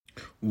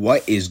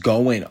What is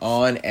going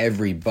on,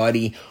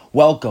 everybody?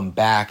 Welcome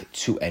back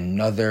to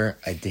another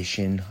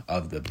edition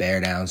of the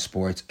Bear Down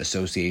Sports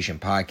Association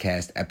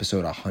podcast,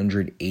 episode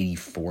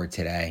 184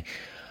 today.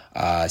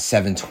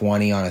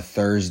 7:20 on a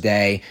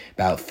Thursday,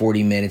 about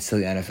 40 minutes till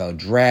the NFL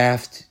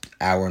draft,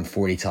 hour and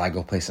 40 till I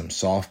go play some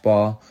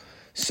softball.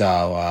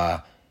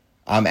 So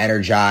I'm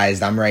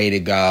energized. I'm ready to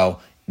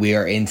go. We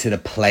are into the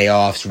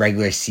playoffs.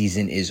 Regular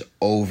season is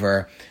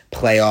over.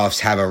 Playoffs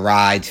have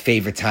arrived.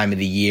 Favorite time of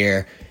the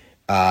year.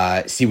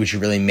 See what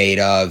you're really made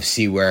of.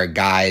 See where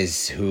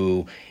guys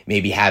who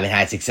maybe haven't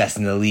had success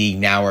in the league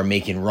now are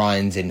making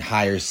runs and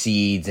higher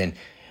seeds and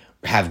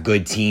have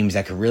good teams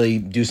that could really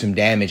do some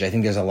damage. I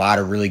think there's a lot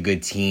of really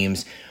good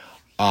teams.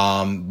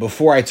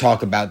 Before I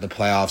talk about the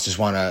playoffs, just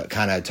want to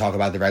kind of talk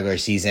about the regular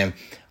season.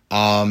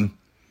 Thought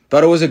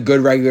it was a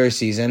good regular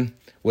season.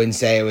 Wouldn't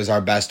say it was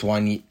our best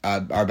one,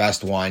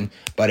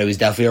 but it was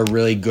definitely a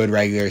really good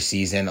regular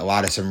season. A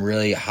lot of some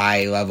really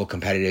high-level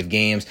competitive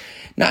games.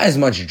 Not as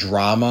much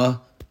drama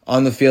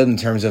on the field in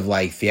terms of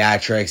like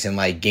theatrics and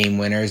like game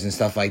winners and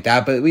stuff like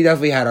that, but we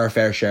definitely had our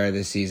fair share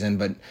this season,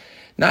 but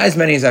not as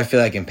many as I feel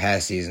like in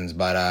past seasons.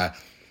 But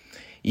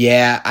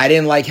yeah, I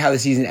didn't like how the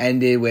season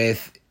ended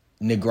with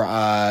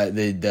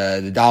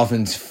the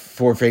Dolphins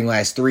forfeiting the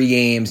last 3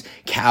 games,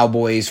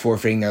 Cowboys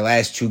forfeiting their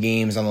last 2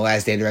 games on the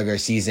last day of the regular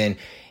season,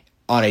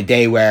 on a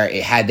day where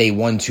had they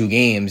won 2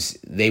 games,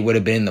 they would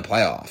have been in the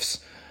playoffs.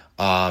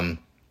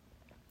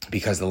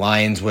 Because the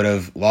Lions would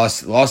have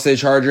lost to the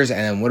Chargers and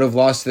then would have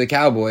lost to the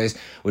Cowboys,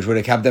 which would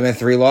have kept them at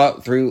 3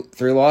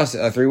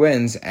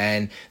 wins,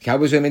 and the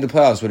Cowboys would have made the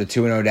playoffs with a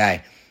 2-0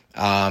 day.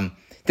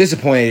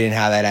 Disappointed in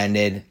how that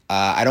ended.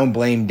 I don't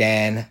blame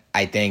Dan.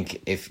 I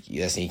think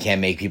you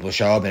can't make people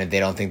show up, and if they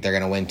don't think they're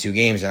going to win 2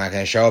 games, they're not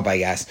going to show up, I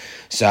guess.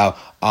 So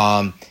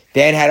Dan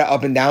had an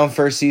up and down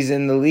first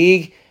season in the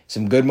league.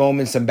 Some good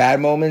moments, some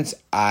bad moments.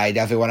 I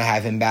definitely want to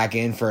have him back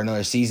in for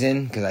another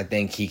season because I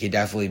think he could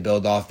definitely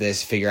build off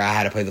this, figure out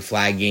how to play the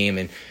flag game,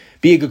 and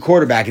be a good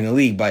quarterback in the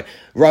league. But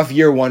rough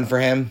year 1 for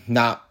him.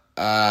 Not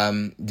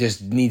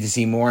just need to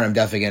see more, and I'm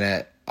definitely going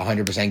to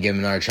 100% give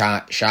him another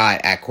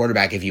shot at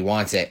quarterback if he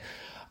wants it.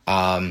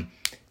 Then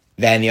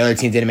the other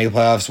team that didn't make the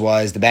playoffs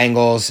was the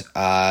Bengals,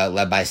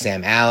 led by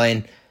Sam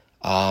Allen.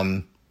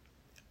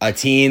 A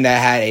team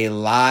that had a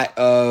lot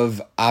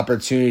of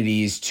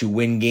opportunities to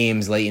win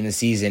games late in the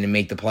season and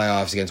make the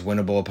playoffs against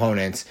winnable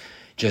opponents,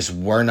 just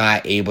were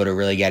not able to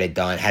really get it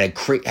done. Had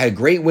a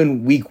great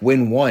win week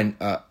one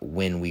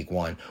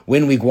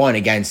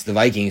against the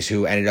Vikings,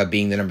 who ended up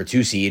being the number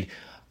 2 seed.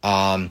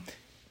 But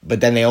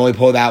then they only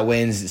pulled out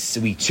wins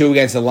week 2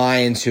 against the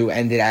Lions, who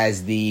ended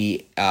as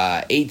the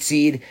 8th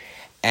seed,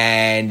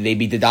 and they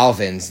beat the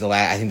Dolphins.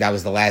 I think that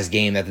was the last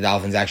game that the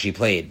Dolphins actually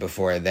played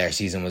before their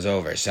season was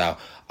over. So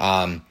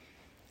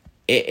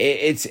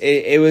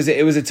it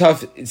was a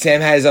tough. Sam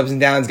had his ups and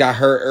downs. Got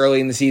hurt early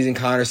in the season.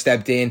 Connor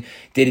stepped in,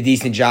 did a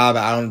decent job.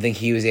 I don't think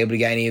he was able to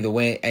get any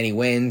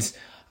wins.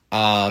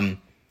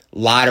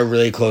 Lot of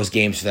really close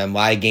games for them. A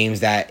lot of games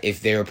that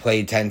if they were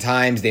played 10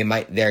 times,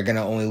 they're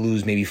gonna only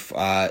lose maybe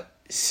 5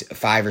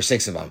 or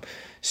 6 of them.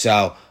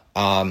 So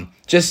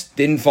just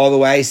didn't fall the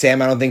way.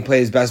 Sam, I don't think,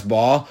 played his best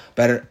ball,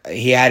 but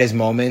he had his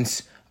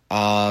moments.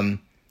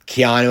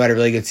 Keanu had a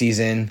really good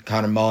season.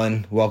 Connor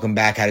Mullen, welcome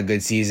back, had a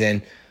good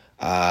season.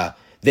 I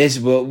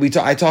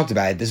talked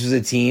about it. This was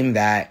a team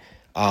that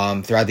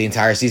throughout the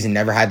entire season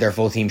never had their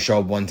full team show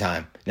up one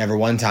time. Never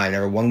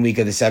 1 week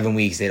of the 7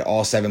 weeks they had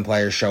all 7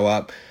 players show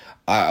up.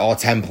 All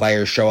 10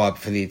 players show up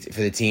for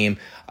the team.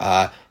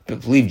 I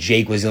believe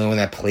Jake was the only one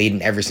that played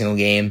in every single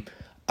game.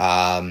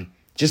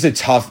 Just a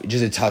tough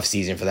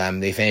season for them.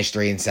 They finished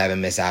 3-7,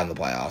 miss out on the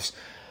playoffs.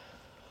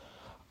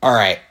 All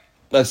right,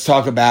 let's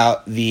talk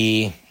about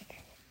the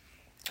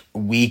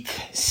Week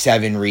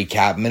 7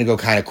 recap. I'm going to go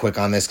kind of quick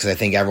on this because I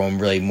think everyone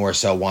really more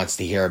so wants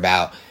to hear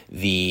about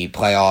the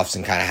playoffs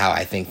and kind of how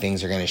I think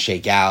things are going to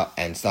shake out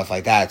and stuff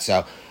like that.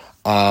 So,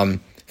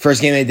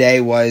 first game of the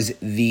day was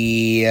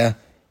the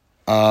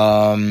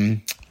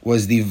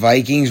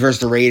Vikings versus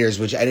the Raiders,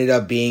 which ended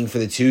up being for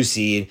the 2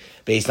 seed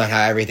based on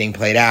how everything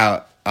played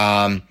out.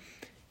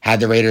 Had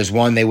the Raiders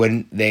won, they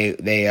would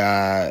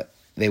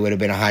have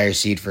been a higher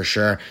seed for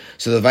sure.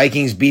 So the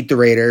Vikings beat the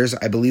Raiders.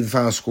 I believe the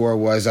final score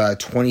was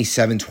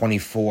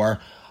 27-24.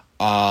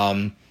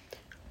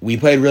 We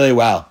played really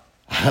well.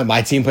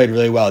 My team played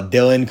really well.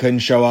 Dylan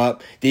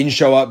didn't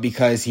show up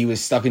because he was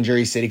stuck in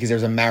Jersey City because there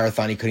was a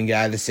marathon. He couldn't get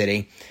out of the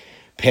city.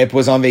 Pip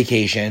was on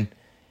vacation.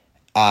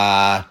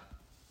 And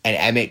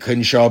Emmett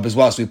couldn't show up as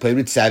well. So we played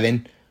with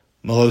 7.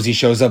 Malozzi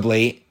shows up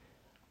late.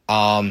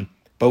 But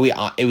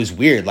it was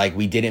weird. Like,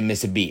 we didn't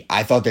miss a beat.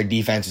 I thought their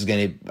defense was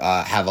going to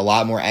have a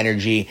lot more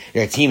energy.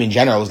 Their team in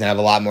general was going to have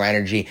a lot more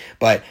energy.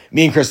 But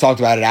me and Chris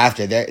talked about it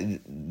after.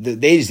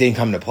 They just didn't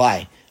come to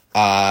play.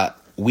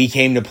 We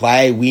came to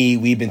play.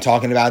 We've been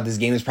talking about this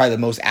game. It's probably the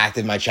most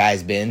active my chat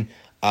has been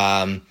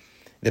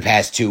the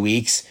past 2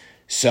 weeks.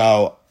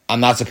 So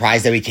I'm not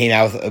surprised that we came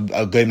out with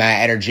a good amount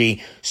of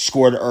energy,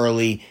 scored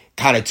early,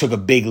 kind of took a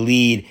big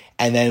lead.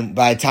 And then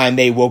by the time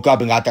they woke up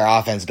and got their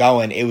offense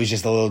going, it was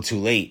just a little too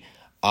late.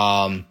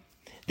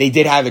 they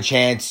did have a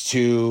chance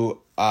to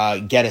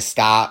get a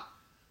stop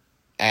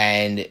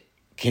and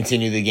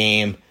continue the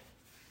game,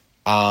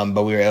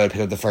 but we were able to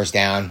pick up the first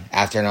down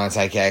after an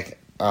onside kick,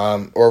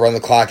 or run the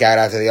clock out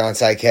after the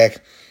onside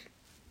kick.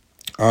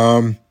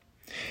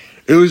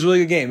 It was a really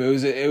good game.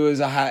 It was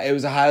a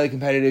highly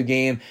competitive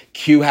game.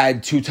 Q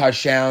had 2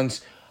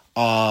 touchdowns.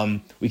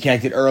 We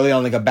connected early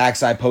on like a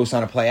backside post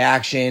on a play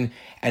action,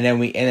 and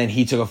then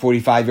he took a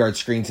 45-yard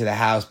screen to the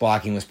house.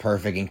 Blocking was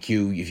perfect. And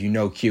Q, if you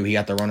know Q, he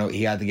had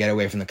to get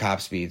away from the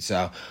cop speed.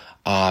 So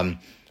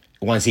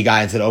once he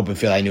got into the open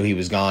field, I knew he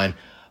was gone.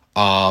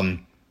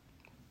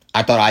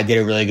 I thought I did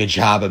a really good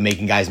job of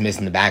making guys miss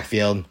in the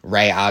backfield.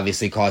 Ray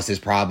obviously caused his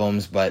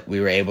problems, but we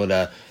were able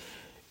to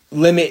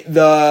limit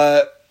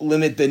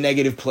the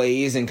negative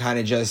plays and kind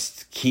of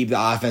just keep the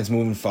offense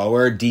moving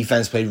forward.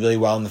 Defense played really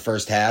well in the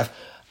first half.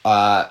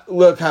 Got a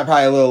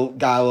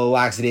little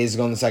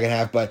lackadaisical in the second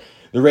half, but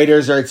the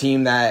Raiders are a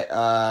team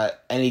that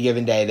any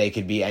given day they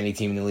could beat any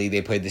team in the league.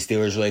 They played the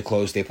Steelers really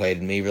close. They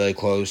played me really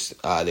close.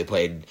 They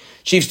played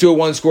Chiefs to a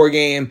 1-score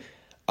game.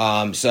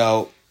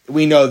 So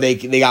we know they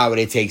got what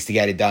it takes to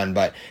get it done,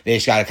 but they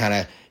just got to kind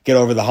of get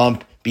over the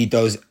hump, beat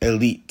those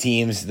elite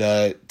teams,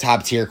 the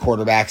top tier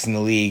quarterbacks in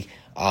the league.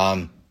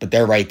 But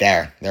they're right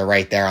there. They're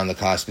right there on the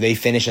cusp. They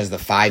finish as the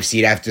 5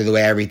 seed after the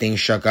way everything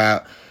shook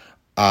out.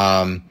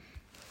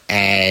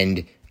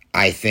 And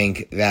I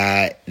think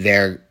that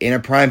they're in a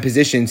prime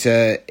position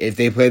to, if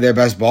they play their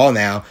best ball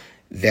now,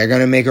 they're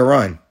going to make a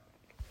run.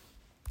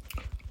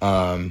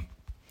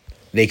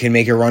 They can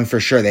make a run for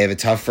sure. They have a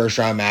tough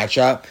first-round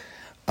matchup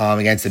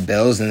against the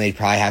Bills, and they'd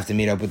probably have to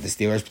meet up with the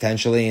Steelers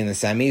potentially in the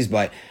semis,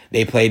 but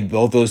they played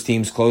both those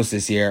teams close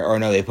this year. Or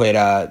no, they played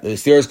the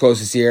Steelers close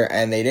this year,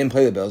 and they didn't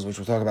play the Bills, which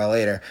we'll talk about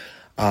later.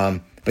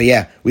 But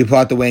yeah, we pull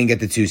out the win and get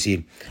the 2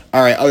 seed.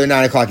 All right, other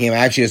 9 o'clock game. I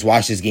actually just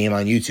watched this game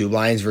on YouTube.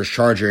 Lions versus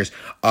Chargers.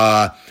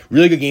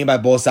 Really good game by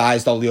both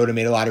sides. Thought Leota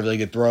made a lot of really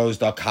good throws.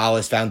 Thought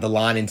Collis found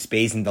DeLon in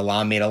space, and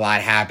DeLon made a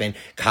lot happen.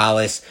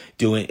 Collis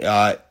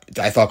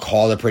I thought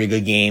called a pretty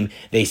good game.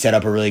 They set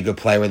up a really good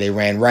play where they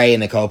ran right,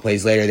 and a couple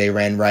plays later they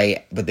ran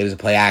right, but there was a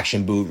play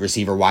action boot,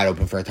 receiver wide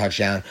open for a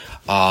touchdown.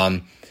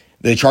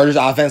 The Chargers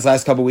offense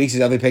last couple weeks has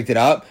definitely picked it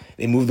up.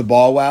 They moved the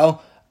ball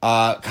well.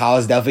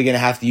 Kyle's definitely going to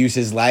have to use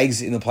his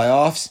legs in the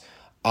playoffs.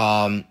 They're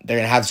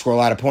going to have to score a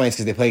lot of points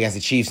because they play against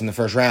the Chiefs in the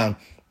first round.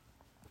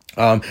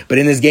 But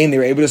in this game, they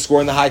were able to score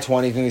in the high 20s.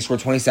 I think they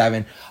scored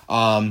 27.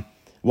 Won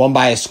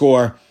by a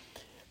score.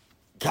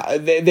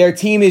 Their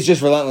team is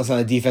just relentless on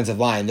the defensive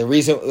line. The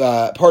reason,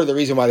 part of the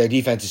reason why their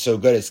defense is so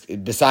good is,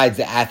 besides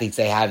the athletes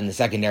they have in the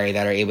secondary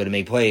that are able to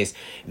make plays,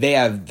 they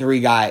have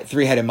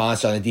three-headed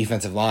monster on the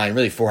defensive line,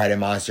 really 4-headed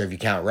monster if you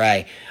count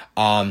Ray,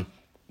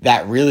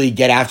 that really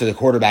get after the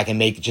quarterback and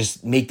make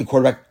the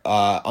quarterback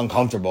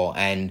uncomfortable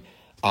and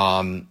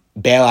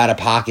bail out of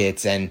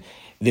pockets. And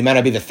they might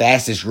not be the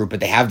fastest group, but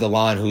they have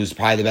DeLon, who's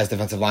probably the best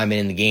defensive lineman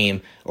in the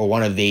game, or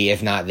one of the,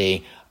 if not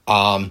the.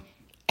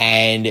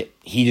 And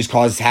he just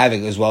causes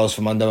havoc, as well as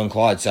Famundo and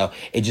Claude. So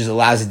it just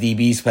allows the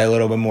DBs to play a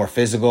little bit more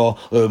physical,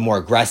 a little bit more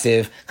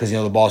aggressive, because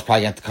the ball's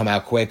probably going to have to come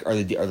out quick, or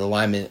the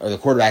lineman or the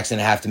quarterback's going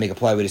to have to make a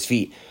play with his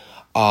feet.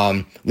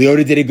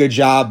 Leota did a good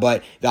job,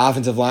 but the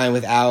offensive line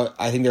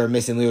I think they were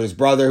missing Leota's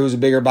brother, who's a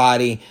bigger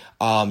body.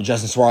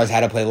 Justin Suarez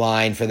had to play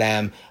line for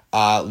them.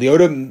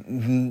 Leota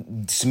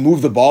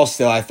moved the ball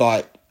still, I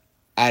thought,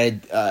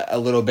 added a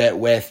little bit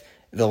with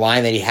the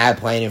line that he had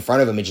playing in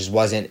front of him. It just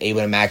wasn't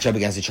able to match up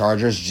against the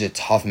Chargers. It's just a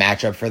tough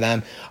matchup for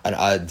them.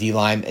 A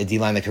D-line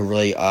that could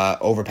really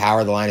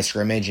overpower the line of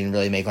scrimmage and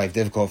really make life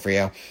difficult for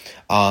you.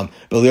 But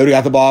Leota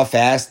got the ball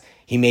fast.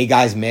 He made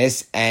guys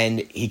miss,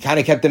 and he kind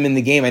of kept them in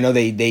the game. I know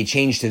they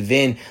changed to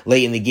Vin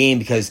late in the game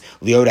because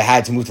Leota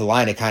had to move to the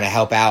line to kind of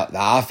help out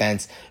the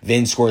offense.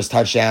 Vin scores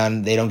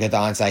touchdown. They don't get the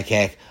onside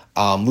kick.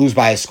 Lose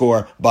by a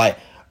score, but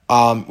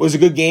it was a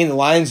good game. The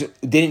Lions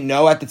didn't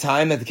know at the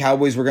time that the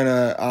Cowboys were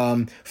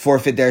gonna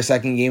forfeit their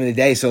second game of the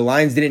day. So the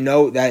Lions didn't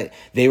know that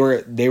they were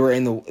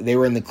in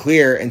the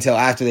clear until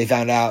after they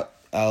found out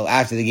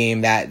after the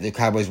game that the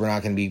Cowboys were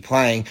not going to be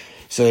playing.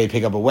 So they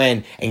pick up a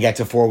win and get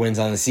to 4 wins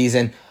on the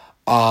season.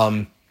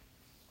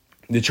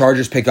 The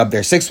Chargers pick up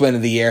their 6th win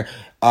of the year.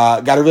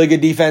 Got a really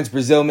good defense.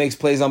 Brazil makes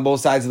plays on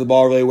both sides of the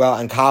ball really well,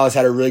 and Collis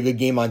had a really good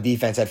game on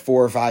defense. Had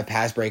 4 or 5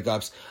 pass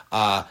breakups.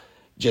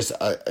 Just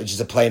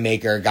a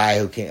playmaker, a guy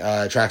who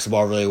can tracks the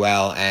ball really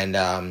well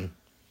and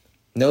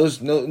knows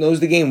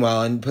the game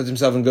well and puts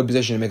himself in good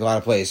position to make a lot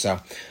of plays. So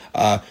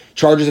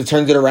Chargers have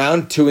turned it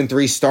around.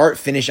 2-3 start,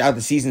 finish out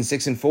the season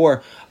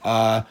 6-4,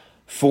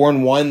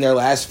 4-1 their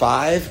last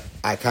 5.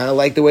 I kind of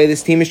like the way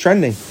this team is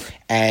trending,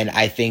 and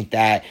I think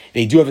that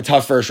they do have a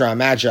tough first round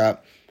matchup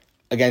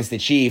against the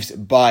Chiefs,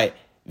 but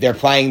they're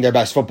playing their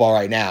best football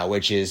right now,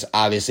 which is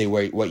obviously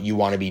what you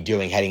want to be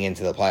doing heading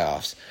into the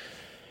playoffs.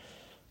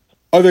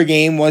 Other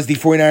game was the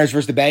 49ers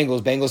versus the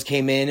Bengals. Bengals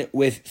came in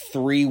with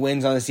 3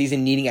 wins on the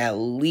season, needing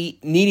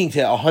to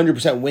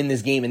 100% win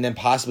this game and then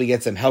possibly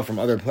get some help from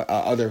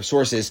other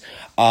sources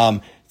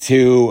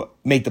to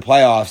make the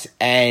playoffs.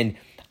 And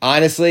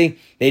honestly,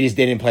 they just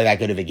didn't play that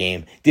good of a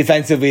game.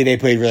 Defensively, they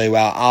played really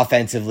well.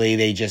 Offensively,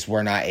 they just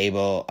were not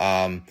able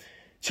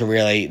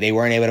they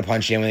weren't able to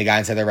punch in when they got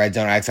inside the red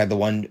zone outside the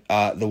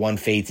one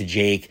fade to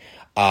Jake.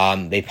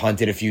 They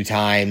punted a few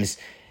times.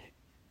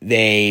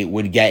 They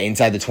would get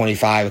inside the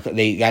 25.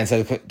 They got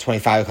inside the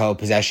 25 a couple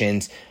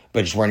possessions,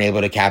 but just weren't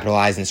able to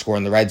capitalize and score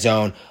in the red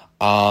zone.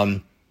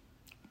 I'm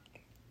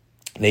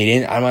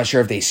not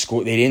sure if they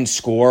scored. They didn't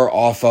score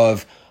off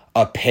of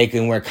a pick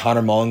and where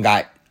Connor Mullen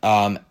got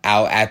out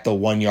at the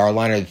 1 yard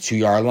line or the 2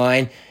 yard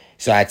line.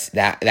 So that's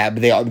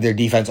their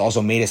defense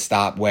also made a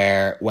stop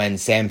when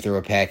Sam threw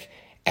a pick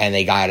and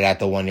they got it at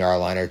the 1 yard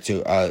line or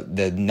two.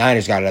 The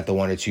Niners got it at the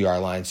 1 or 2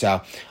 yard line.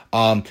 So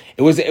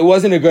it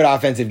wasn't a good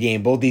offensive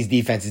game. Both these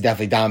defenses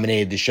definitely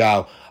dominated the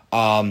show.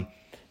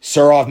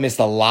 Suroff missed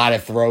a lot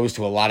of throws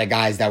to a lot of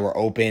guys that were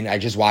open. I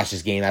just watched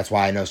this game. That's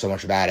why I know so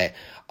much about it.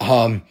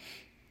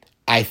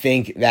 I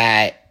think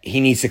that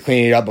he needs to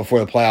clean it up before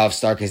the playoffs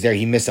start because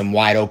he missed some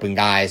wide open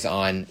guys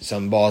on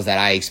some balls that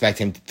I expect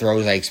him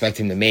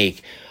to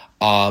make.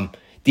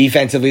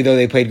 Defensively, though,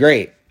 they played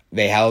great.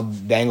 They held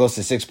Bengals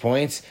to 6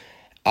 points.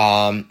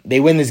 They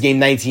win this game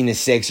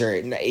 19-6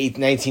 or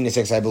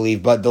 19-6, I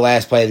believe. But the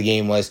last play of the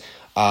game was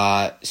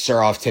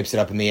Suroff tips it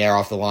up in the air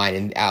off the line,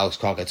 and Alex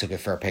Kalka took it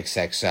for a pick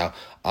six. So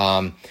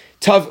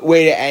tough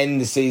way to end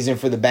the season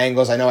for the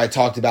Bengals. I know I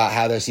talked about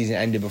how their season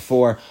ended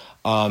before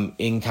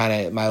in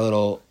kind of my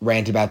little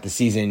rant about the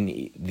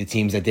season, the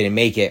teams that didn't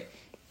make it.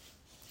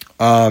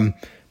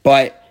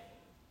 But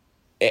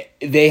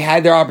they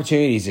had their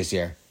opportunities this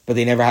year, but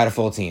they never had a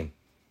full team.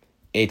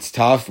 It's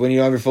tough when you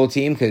don't have your full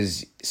team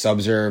because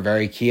subs are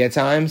very key at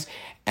times,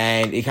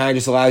 and it kind of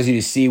just allows you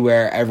to see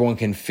where everyone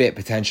can fit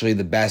potentially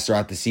the best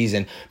throughout the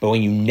season. But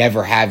when you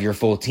never have your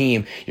full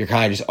team, you're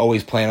kind of just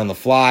always playing on the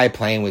fly,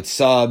 playing with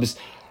subs.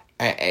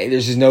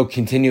 There's just no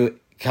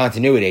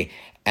continuity,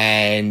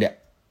 and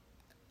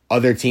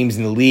other teams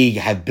in the league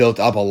have built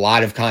up a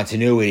lot of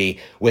continuity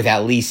with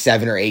at least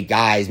 7 or 8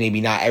 guys.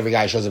 Maybe not every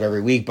guy shows up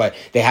every week, but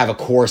they have a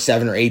core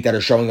 7 or 8 that are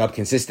showing up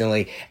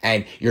consistently,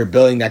 and you're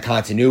building that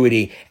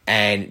continuity.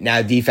 And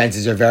now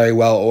defenses are very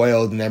well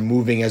oiled and they're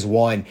moving as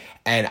one,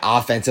 and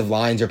offensive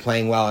lines are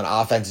playing well and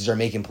offenses are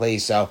making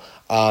plays. So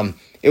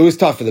it was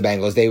tough for the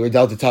Bengals. They were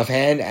dealt a tough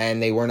hand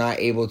and they were not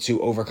able to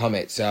overcome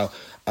it. So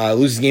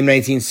loses game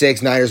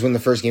 19-6. Niners win the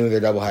first game of their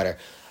doubleheader.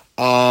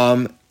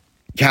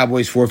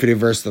 Cowboys forfeited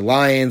versus the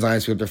Lions.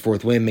 Lions pick up their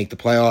 4th win, make the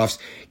playoffs.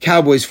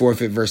 Cowboys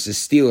forfeit versus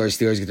Steelers.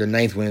 Steelers get their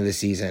 9th win of the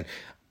season.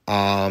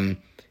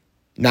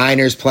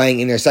 Niners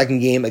playing in their second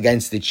game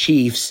against the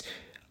Chiefs.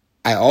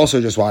 I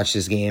also just watched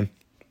this game.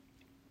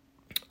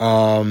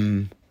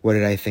 What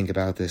did I think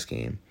about this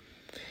game?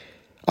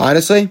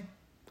 Honestly,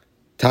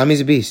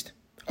 Tommy's a beast.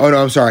 Oh,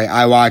 no, I'm sorry.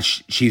 I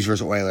watched Chiefs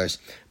versus Oilers.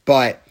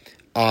 But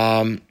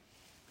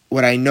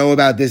what I know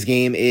about this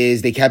game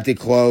is they kept it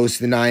close.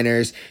 The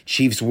Niners,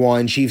 Chiefs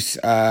won. Chiefs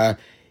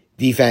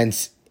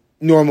defense,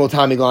 normal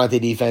Tommy Galante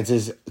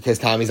defenses, because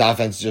Tommy's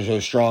offenses are so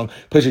strong,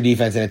 puts your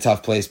defense in a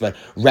tough place. But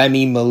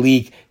Remy,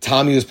 Malik,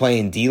 Tommy was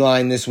playing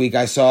D-line this week,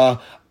 I saw.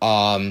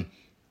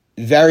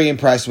 Very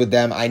impressed with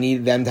them. I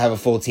need them to have a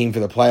full team for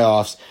the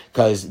playoffs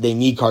because they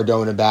need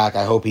Cardona back.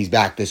 I hope he's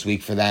back this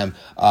week for them.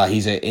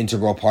 He's an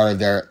integral part of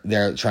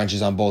their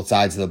trenches on both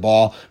sides of the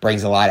ball,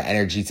 brings a lot of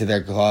energy to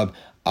their club.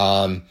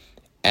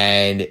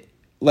 And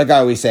like I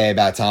always say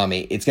about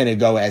Tommy, it's going to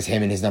go as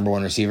him and his number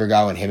one receiver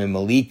go, and him and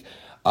Malik.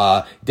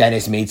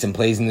 Dennis made some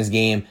plays in this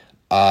game.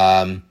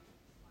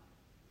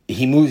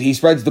 He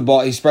spreads the ball,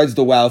 he spreads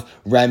the wealth.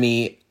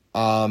 Remy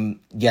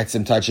gets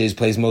some touches,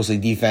 plays mostly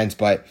defense,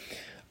 but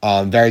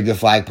very good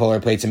flag puller,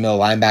 played some middle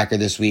linebacker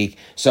this week.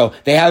 So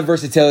they have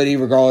versatility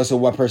regardless of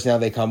what personnel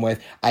they come with.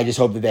 I just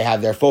hope that they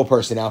have their full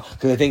personnel,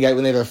 because I think that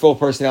when they have their full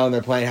personnel and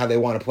they're playing how they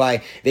want to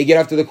play, they get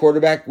after the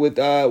quarterback with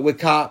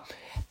Kopp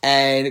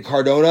and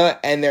Cardona,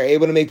 and they're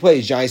able to make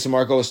plays. Johnny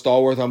Samarco, a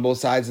stalwart on both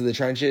sides of the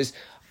trenches,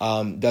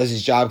 does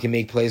his job, can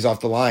make plays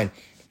off the line.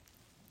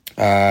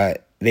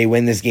 They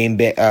win this game.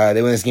 They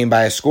win this game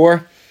by a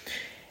score,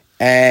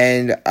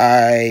 and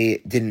I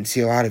didn't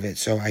see a lot of it,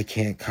 so I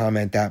can't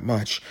comment that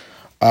much.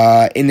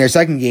 In their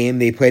second game,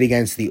 they played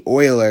against the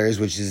Oilers,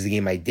 which is the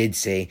game I did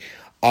see.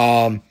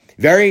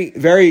 Very,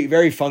 very,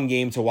 very fun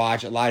game to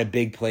watch. A lot of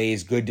big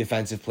plays, good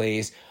defensive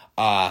plays.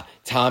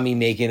 Tommy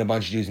making a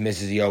bunch of dudes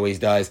miss as he always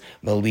does.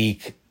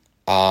 Malik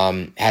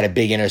had a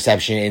big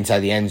interception inside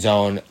the end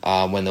zone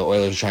when the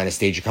Oilers were trying to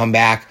stage a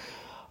comeback.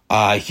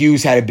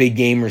 Hughes had a big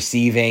game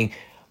receiving.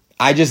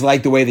 I just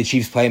like the way the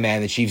Chiefs play,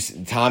 man. The Chiefs,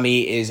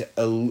 Tommy is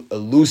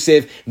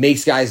elusive,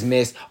 makes guys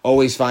miss,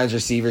 always finds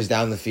receivers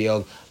down the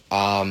field.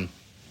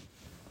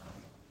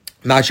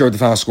 Not sure what the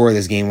final score of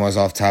this game was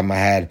off the top of my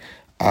head.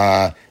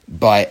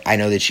 But I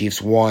know the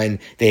Chiefs won.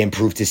 They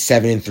improved to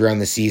 7-3 on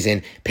the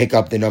season, pick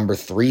up the number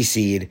 3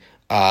 seed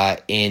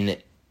in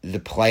the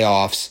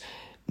playoffs.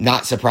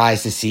 Not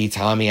surprised to see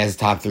Tommy as a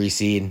top 3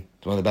 seed.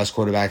 One of the best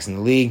quarterbacks in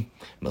the league.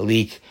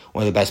 Malik,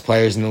 one of the best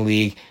players in the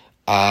league.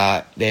 They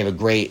have a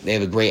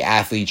great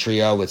athlete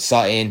trio with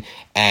Sutton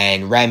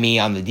and Remy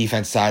on the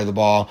defense side of the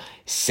ball.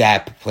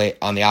 Sepp play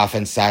on the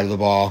offense side of the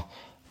ball.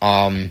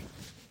 I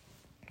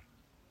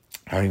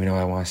don't even know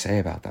what I want to say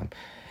about them.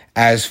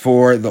 As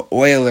for the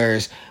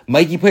Oilers,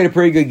 Mikey played a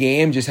pretty good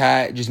game.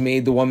 Just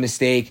made the one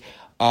mistake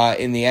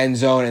in the end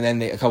zone, and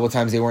then a couple of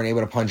times they weren't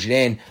able to punch it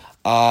in.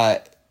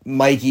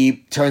 Mikey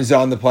turns it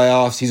on the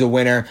playoffs. He's a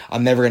winner.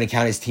 I'm never going to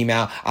count his team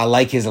out. I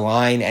like his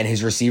line, and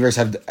his receivers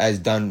has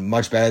done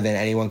much better than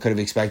anyone could have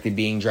expected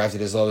being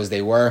drafted as low as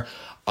they were.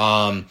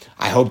 I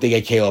hope they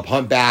get Caleb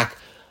Hunt back.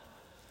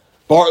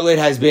 Bartlett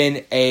has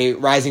been a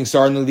rising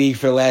star in the league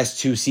for the last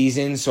 2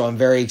 seasons, so I'm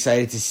very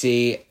excited to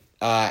see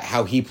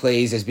how he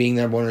plays as being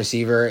the number one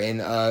receiver in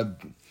a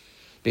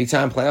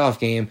big-time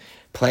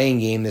playing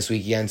game this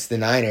week against the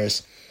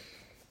Niners.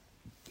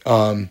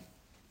 And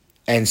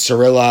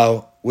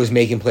Cirillo was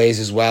making plays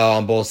as well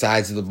on both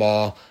sides of the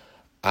ball.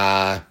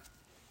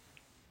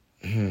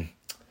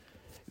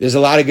 There's a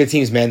lot of good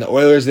teams, man. The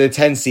Oilers are the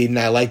 10 seed, and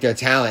I like their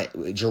talent.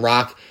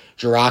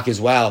 Jurok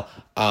as well.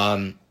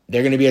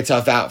 They're going to be a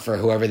tough out for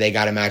whoever they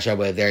got to match up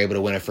with. If they're able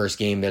to win a first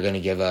game, they're going to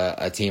give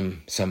a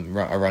team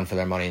a run for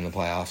their money in the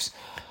playoffs.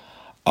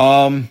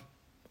 All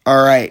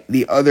right.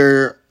 The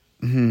other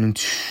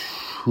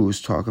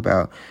who's talk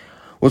about?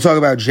 We'll talk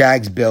about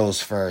Jags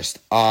Bills first.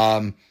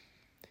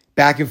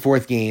 Back and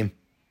forth game.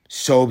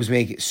 Sobes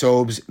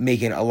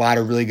making a lot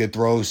of really good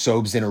throws.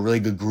 Sobes in a really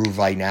good groove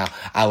right now.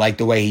 I like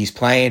the way he's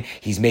playing.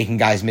 He's making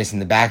guys miss in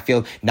the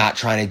backfield, not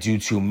trying to do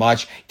too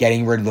much,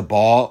 getting rid of the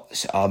ball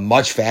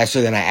much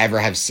faster than I ever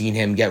have seen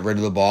him get rid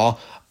of the ball.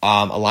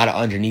 A lot of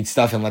underneath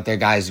stuff and let their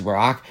guys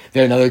rock.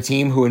 They're another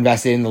team who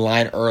invested in the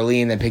line early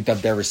and then picked up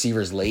their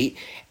receivers late,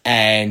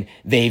 and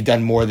they've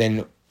done more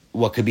than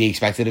what could be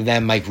expected of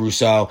them. Mike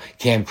Russo,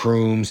 Cam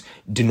Crooms,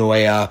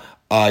 Denoya,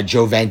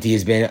 Joe Venti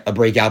has been a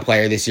breakout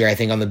player this year. I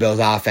think on the Bills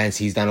offense,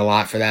 he's done a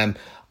lot for them.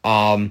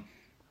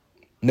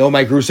 No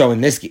Mike Russo on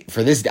this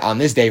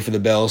day for the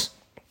Bills,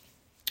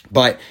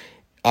 but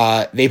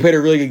they played a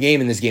really good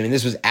game in this game, and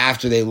this was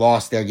after they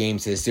lost their game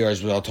to the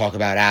Steelers, which I'll talk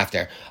about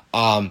after.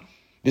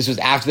 This was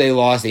after they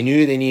lost. They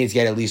knew they needed to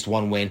get at least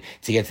one win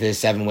to get to the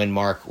 7-win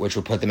mark, which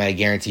would put them at a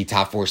guaranteed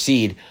top 4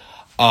 seed.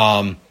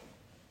 And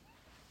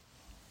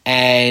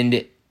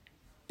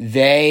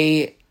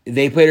they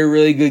played a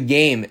really good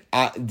game.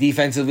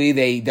 Defensively,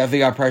 they definitely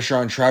got pressure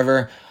on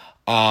Trevor.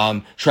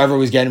 Trevor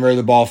was getting rid of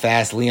the ball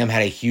fast. Liam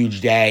had a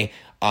huge day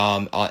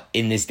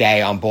in this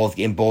day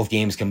in both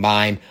games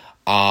combined.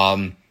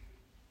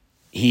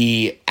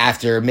 He,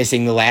 after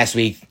missing the last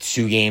week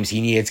 2 games, he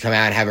needed to come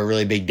out and have a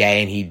really big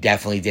day, and he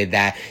definitely did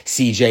that.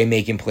 CJ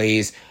making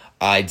plays.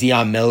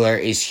 Deion Miller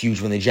is huge.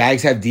 When the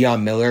Jags have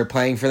Deion Miller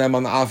playing for them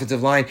on the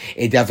offensive line,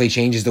 it definitely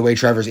changes the way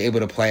Trevor's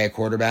able to play at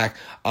quarterback.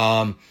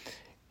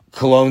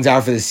 Cologne's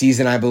out for the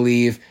season, I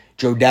believe.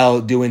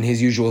 Jodell doing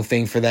his usual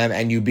thing for them,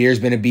 and Ubir's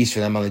been a beast for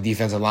them on the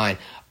defensive line.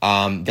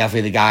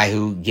 Definitely the guy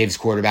who gives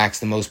quarterbacks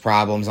the most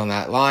problems on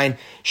that line.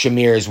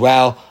 Shamir as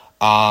well.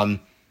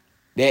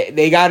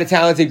 They got a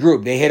talented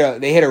group. They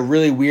hit a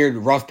really weird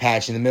rough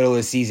patch in the middle of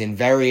the season.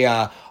 Very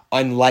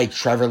unlike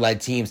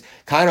Trevor-led teams.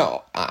 Kind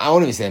of, I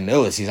won't even say the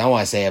middle of the season. I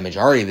want to say a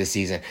majority of the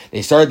season.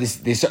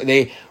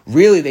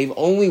 They've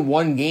only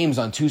won games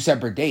on 2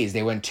 separate days.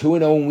 They went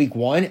 2-0 in week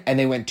 1, and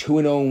they went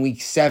 2-0 in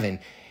week 7.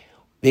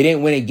 They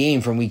didn't win a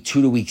game from week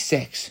 2 to week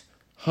 6.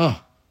 Huh.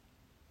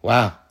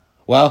 Wow.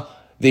 Well,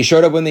 they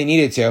showed up when they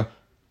needed to.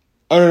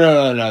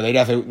 Oh, no. They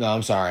definitely, no,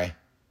 I'm sorry.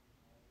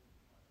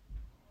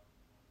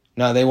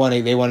 No, they won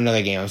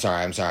another game. I'm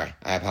sorry.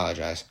 I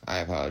apologize.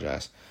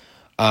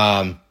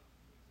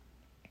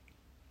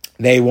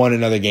 They won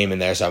another game in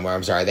there somewhere.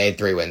 I'm sorry. They had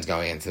 3 wins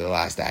going into the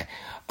last day.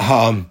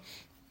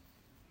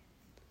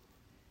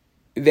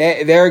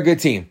 They're a good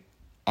team.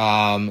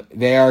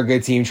 They are a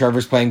good team.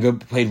 Trevor's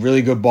played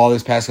really good ball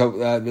this past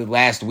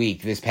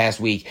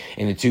week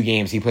in the 2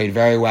 games. He played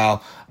very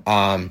well.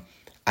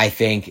 I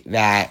think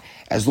that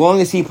as long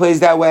as he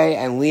plays that way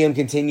and Liam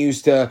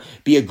continues to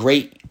be a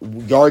great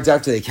yards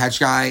after the catch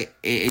guy,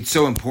 it's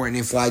so important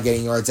in flag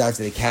getting yards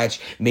after the catch,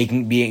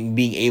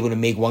 being able to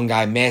make one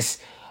guy miss.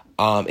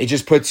 It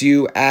just puts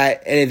you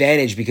at an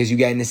advantage because you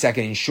get into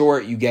second and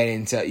short. You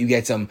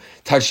get some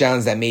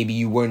touchdowns that maybe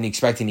you weren't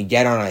expecting to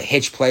get on a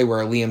hitch play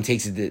where Liam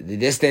takes the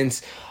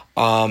distance.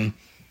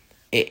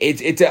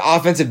 It's an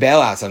offensive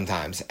bailout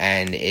sometimes,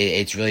 and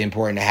it's really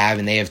important to have.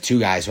 And they have 2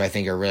 guys who I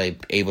think are really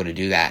able to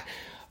do that.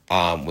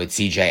 With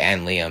CJ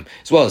and Liam,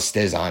 as well as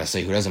Stiz,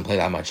 honestly, who doesn't play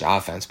that much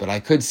offense. But I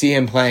could see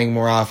him playing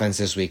more offense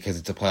this week because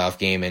it's a playoff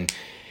game, and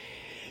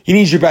you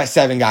need your best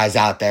 7 guys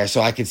out there.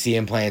 So I could see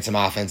him playing some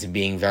offense and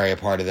being very a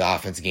part of the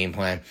offensive game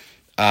plan.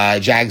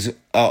 Jags,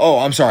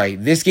 I'm sorry.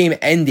 This game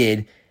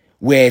ended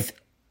with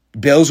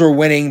Bills were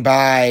winning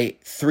by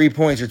 3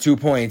 points or 2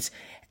 points,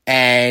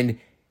 and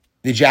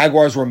the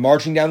Jaguars were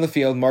marching down the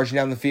field, and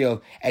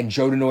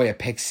Joe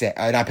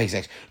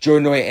Denoya Joe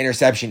Denoya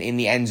interception in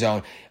the end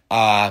zone.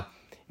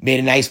 Made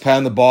a nice play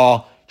on the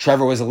ball.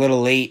 Trevor was a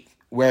little late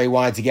where he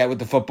wanted to get with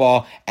the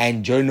football,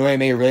 and Joe Denoya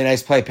made a really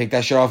nice play, picked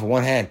that shit off with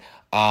one hand.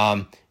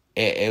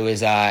 He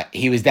was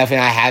definitely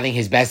not having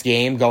his best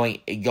game going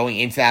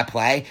into that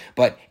play,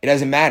 but it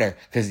doesn't matter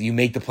because you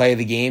make the play of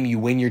the game, you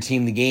win your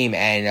team the game,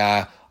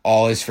 and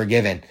all is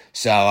forgiven.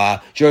 So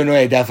Joe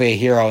Noya definitely a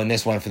hero in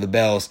this one for the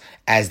Bills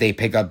as they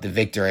pick up the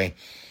victory.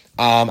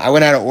 I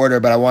went out of order,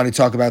 but I want to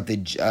talk about the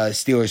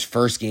Steelers'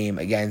 first game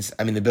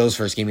the Bills'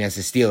 first game against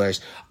the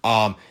Steelers.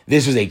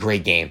 This was a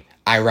great game.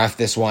 I reffed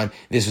this one.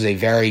 This was a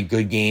very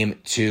good game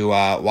to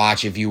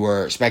watch if you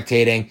were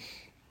spectating.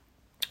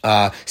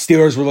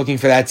 Steelers were looking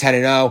for that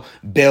 10-0.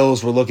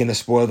 Bills were looking to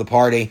spoil the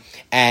party.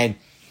 And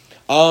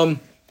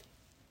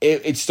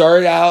it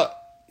started out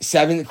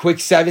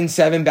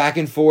 7-7 back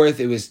and forth.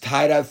 It was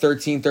tied out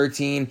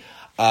 13-13.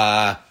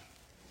 And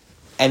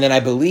then I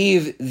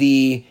believe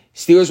the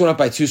Steelers went up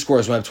by 2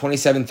 scores, went up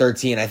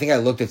 27-13. I think I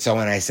looked at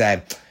someone and I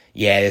said,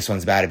 yeah, this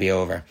one's about to be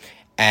over.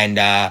 And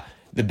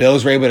the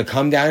Bills were able to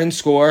come down and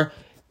score,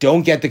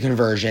 don't get the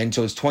conversion,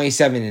 so it's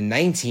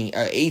 27-19,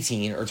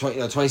 18, or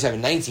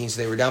 27-19,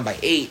 so they were down by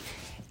 8.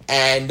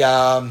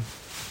 And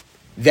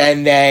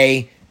then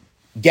they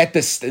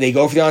they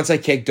go for the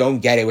onside kick, don't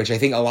get it, which I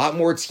think a lot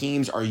more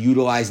teams are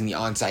utilizing the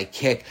onside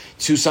kick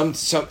to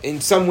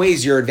in some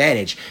ways your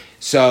advantage.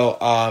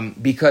 So,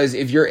 because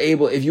if you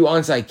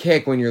onside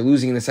kick when you're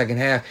losing in the second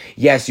half,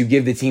 yes, you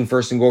give the team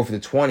first and goal for the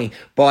 20,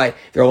 but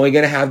they're only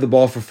going to have the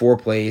ball for 4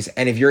 plays.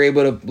 And if you're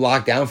able to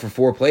lock down for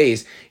 4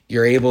 plays,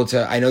 you're able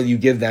to, I know you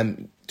give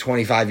them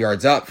 25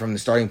 yards up from the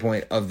starting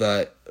point of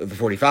the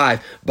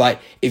 45, but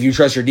if you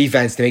trust your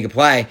defense to make a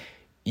play,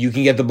 you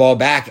can get the ball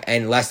back,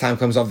 and less time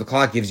comes off the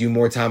clock, gives you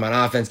more time on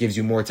offense, gives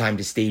you more time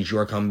to stage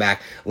your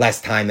comeback, less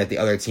time that the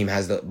other team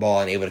has the ball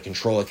and able to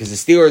control it. Because the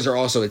Steelers are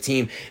also a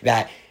team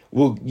that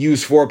will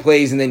use 4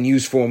 plays and then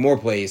use 4 more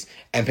plays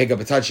and pick up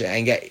a touchdown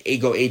and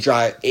go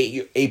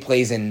 8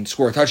 plays and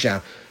score a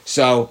touchdown.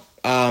 So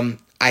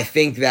I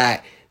think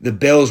that the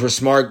Bills were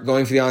smart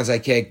going for the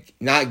onside kick,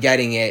 not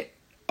getting it.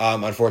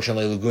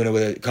 Unfortunately, Laguna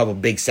with a couple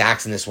big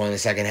sacks in this one in the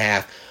second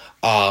half.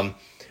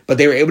 But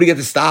they were able to get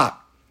the stop.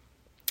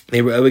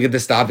 They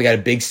got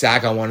a big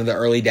sack on one of the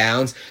early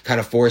downs,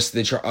 kind of forced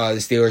the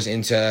Steelers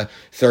into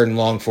 3rd and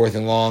long, 4th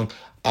and long.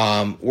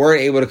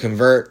 Weren't able to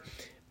convert.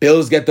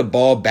 Bills get the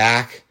ball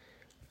back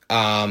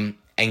and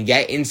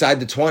get inside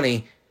the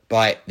 20,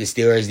 but the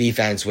Steelers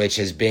defense, which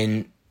has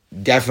been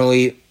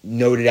definitely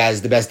noted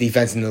as the best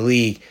defense in the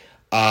league,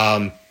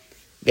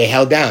 they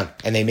held down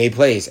and they made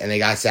plays and they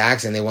got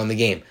sacks and they won the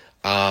game.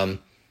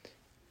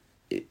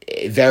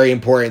 Very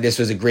important. This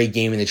was a great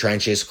game in the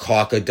trenches.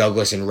 Kalka,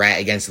 Douglas, and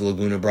Rat against the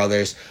Laguna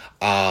brothers,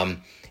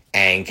 and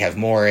Kev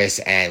Morris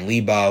and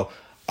Lebo.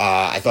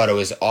 I thought it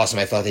was awesome.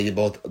 I thought they did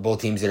both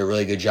teams did a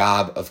really good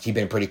job of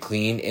keeping it pretty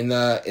clean in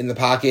the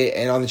pocket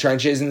and on the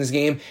trenches in this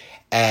game.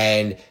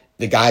 And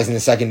the guys in the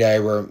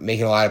secondary were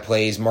making a lot of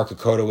plays. Mark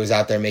Okota was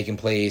out there making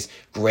plays.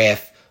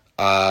 Griff,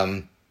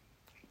 Cam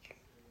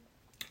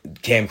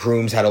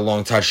Crooms had a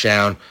long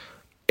touchdown.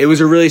 It was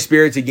a really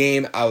spirited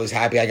game. I was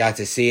happy I got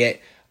to see it.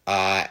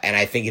 And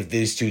I think if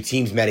these two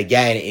teams met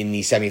again in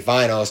the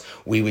semifinals,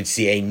 we would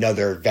see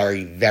another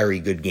very, very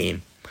good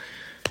game.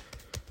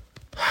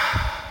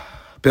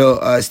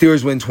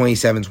 Steelers win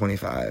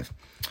 27-25.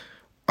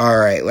 All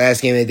right,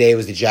 last game of the day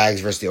was the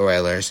Jags versus the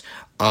Oilers.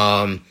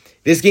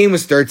 This game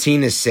was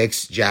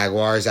 13-6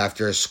 Jaguars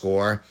after a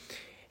score.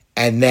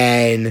 And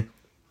then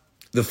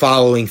the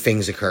following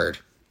things occurred.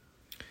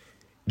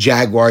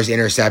 Jaguars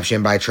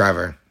interception by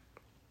Trevor.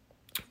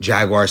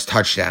 Jaguars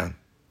touchdown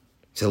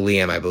to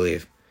Liam, I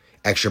believe.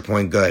 Extra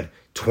point good.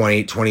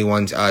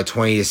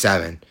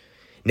 20-7.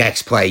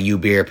 Next play,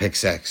 Ubeer pick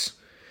 6.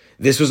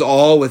 This was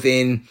all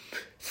within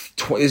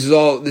this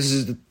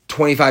is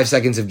 25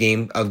 seconds of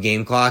game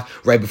clock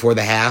right before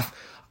the half.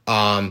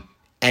 And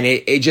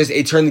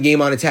it turned the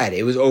game on its head.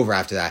 It was over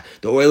after that.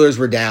 The Oilers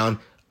were down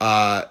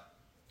down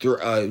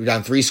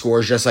 3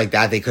 scores just like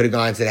that. They could have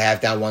gone to the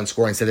half down 1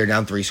 score. Instead they're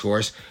down 3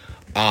 scores.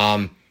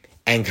 And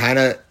kind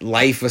of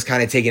life was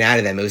kind of taken out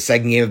of them. It was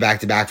second game of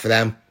back-to-back for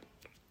them.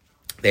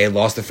 They had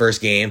lost the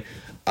first game.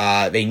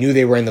 They knew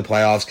they were in the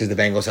playoffs because the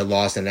Bengals had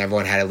lost and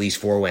everyone had at least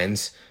 4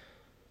 wins.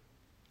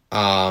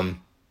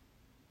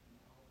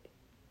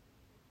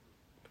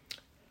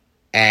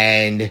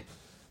 And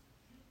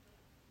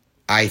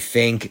I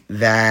think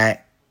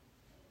that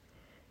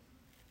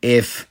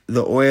if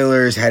the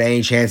Oilers had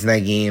any chance in that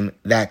game,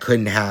 that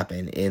couldn't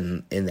happen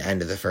in the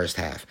end of the first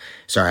half.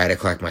 Sorry, I had to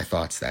collect my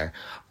thoughts there.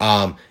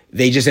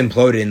 They just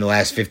imploded in the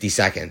last 50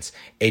 seconds.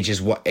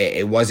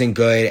 It wasn't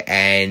good,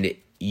 and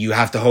you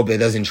have to hope it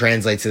doesn't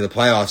translate to the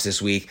playoffs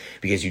this week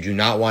because you do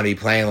not want to be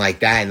playing like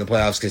that in the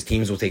playoffs because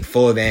teams will take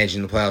full advantage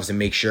in the playoffs and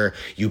make sure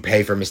you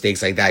pay for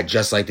mistakes like that,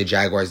 just like the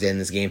Jaguars did in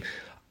this game.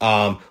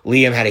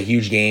 Liam had a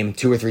huge game,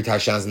 2 or 3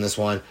 touchdowns in this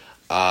one.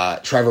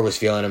 Trevor was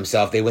feeling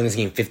himself. They win this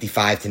game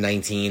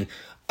 55-19.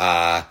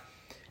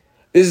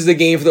 This is a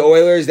game for the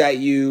Oilers that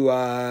you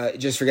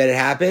just forget it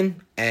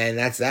happened, and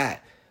that's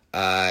that.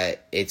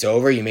 It's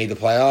over. You made the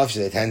playoffs,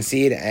 you're the 10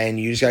 seed, and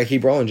you just got to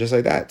keep rolling just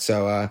like that.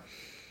 So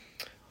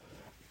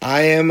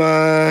I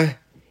am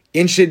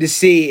interested to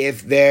see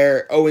if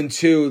their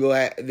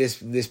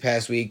 0-2 this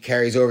past week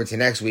carries over to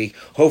next week.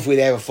 Hopefully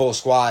they have a full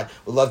squad.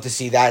 Would love to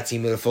see that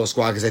team with a full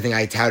squad because I think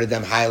I touted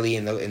them highly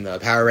in the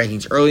power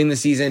rankings early in the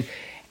season,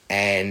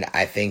 and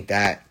I think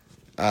that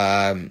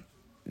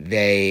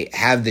they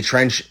have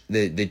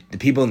the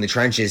people in the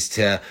trenches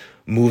to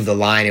move the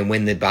line and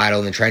win the battle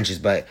in the trenches,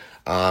 but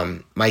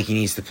Mikey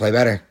needs to play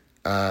better.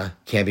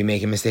 Can't be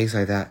making mistakes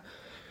like that.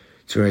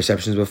 2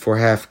 interceptions before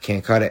half,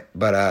 can't cut it.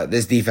 But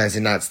this defense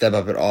did not step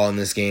up at all in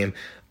this game.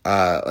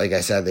 Like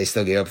I said, they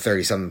still gave up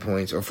 30-something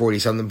points or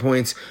 40-something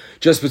points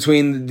just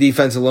between the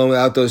defense alone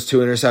without those 2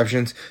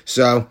 interceptions.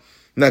 So I'm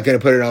not going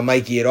to put it on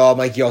Mikey at all.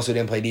 Mikey also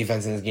didn't play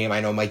defense in this game. I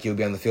know Mikey will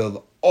be on the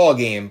field all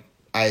game,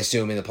 I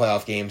assume, in the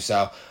playoff game.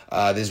 So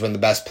this is when the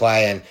best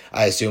play, and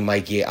I assume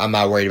Mikey, I'm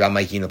not worried about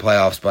Mikey in the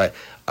playoffs, but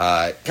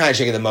kind of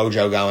shaking the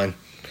mojo going.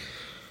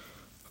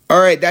 All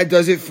right, that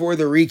does it for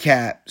the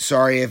recap.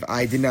 Sorry if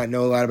I did not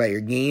know a lot about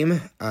your game.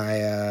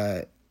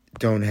 I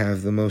don't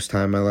have the most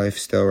time in my life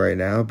still right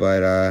now,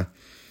 but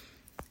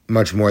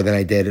much more than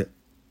I did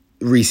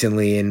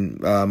recently in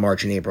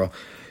March and April.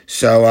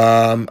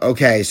 So,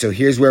 okay, so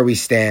here's where we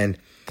stand.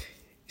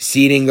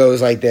 Seeding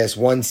goes like this.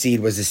 1 seed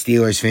was the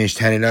Steelers, finished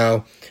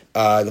 10-0.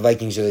 The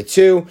Vikings are the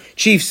 2.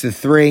 Chiefs the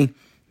 3.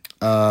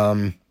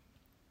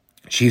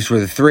 Chiefs were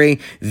the 3.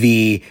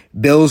 The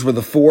Bills were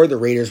the 4. The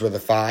Raiders were the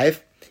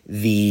 5.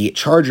 The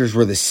Chargers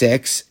were the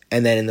 6,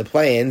 and then in the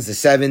play-ins, the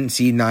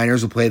 7-seed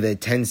Niners will play the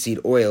 10-seed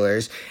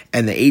Oilers,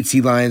 and the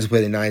 8-seed Lions will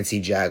play the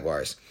 9-seed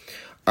Jaguars.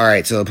 All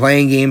right, so the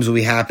play-in games will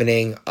be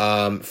happening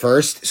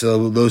first,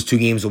 so those 2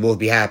 games will both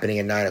be happening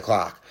at 9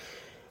 o'clock.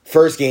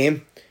 First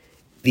game,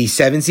 the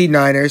 7-seed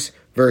Niners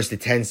versus the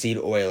 10-seed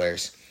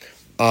Oilers.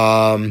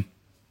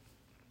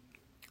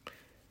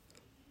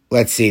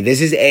 Let's see,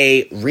 this is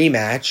a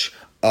rematch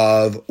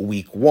of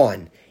Week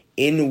 1.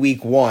 In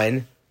Week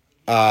 1,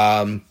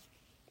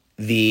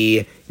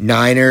 the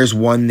Niners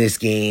won this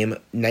game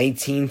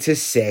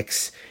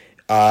 19-6.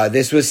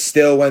 This was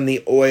still when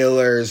the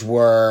Oilers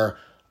were.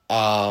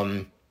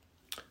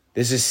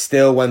 This is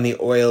still when the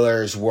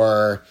Oilers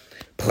were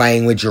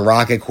playing with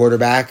Jurok at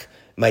quarterback.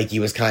 Mikey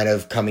was kind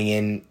of coming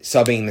in,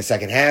 subbing in the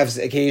second halves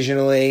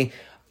occasionally.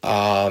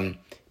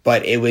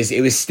 But it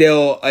was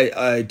still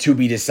a to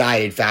be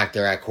decided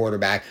factor at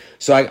quarterback.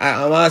 So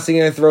I'm honestly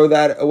going to throw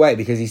that away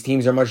because these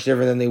teams are much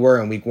different than they were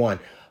in Week 1.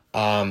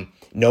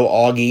 No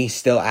Augie,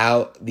 still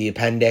out, the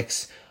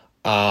appendix.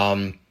 They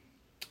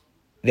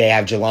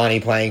have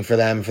Jelani playing for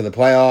them for the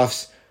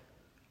playoffs.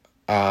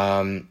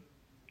 The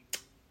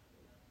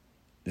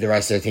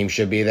rest of the team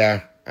should be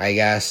there, I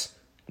guess.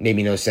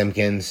 Maybe no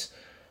Simpkins.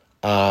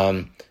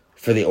 For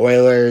the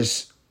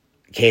Oilers,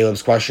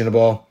 Caleb's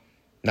questionable.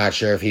 Not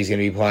sure if he's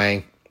going to be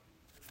playing.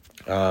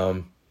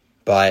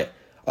 But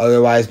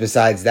otherwise,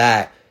 besides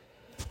that,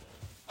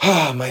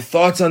 my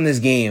thoughts on this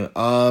game.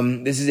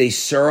 This is a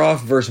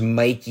Suroff versus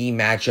Mikey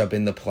matchup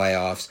in the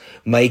playoffs.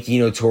 Mikey,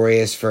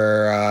 notorious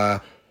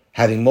for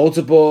having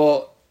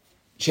multiple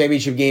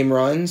championship game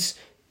runs,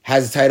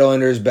 has a title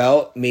under his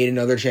belt, made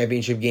another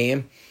championship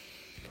game.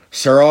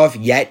 Suroff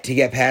yet to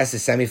get past the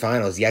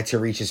semifinals, yet to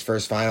reach his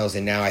first finals,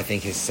 and now I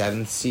think his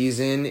 7th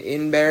season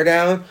in Bear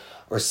Down,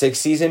 or 6th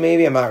season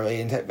maybe. I'm not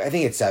really. I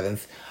think it's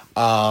 7th.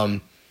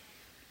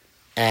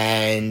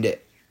 And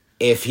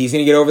if he's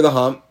going to get over the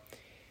hump,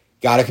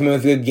 got to come in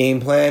with a good game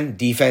plan.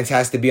 Defense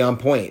has to be on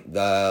point.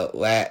 The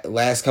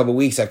last couple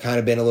weeks, I've kind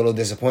of been a little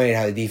disappointed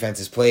how the defense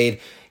has played,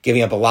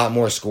 giving up a lot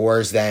more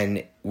scores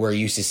than we're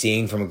used to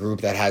seeing from a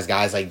group that has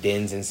guys like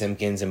Dins and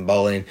Simpkins and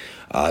Bullen,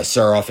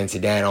 Suroff and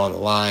Sedan on the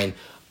line.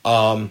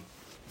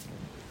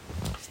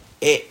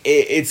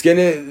 It's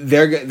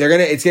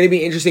gonna be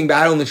an interesting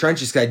battle in the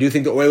trenches because I do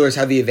think the Oilers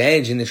have the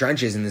advantage in the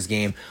trenches in this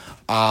game.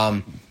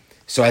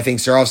 So I think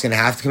Suroff's gonna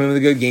have to come in with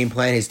a good game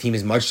plan. His team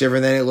is much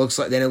different than it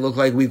looked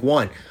like Week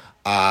 1.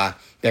 They're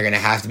going to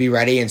have to be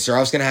ready, and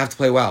Suroff's going to have to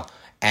play well.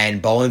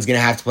 And Bowen's going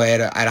to have to play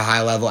at a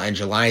high level, and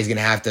Jelani's going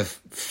to have to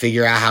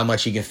figure out how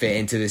much he can fit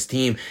into this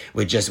team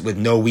with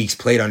no weeks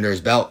played under his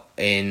belt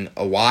in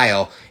a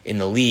while in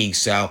the league.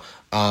 So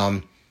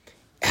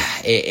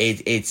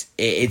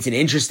it's an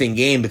interesting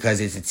game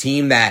because it's a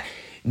team that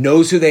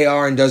knows who they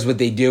are and does what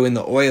they do in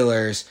the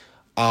Oilers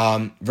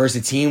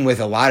versus a team with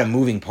a lot of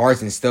moving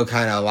parts and still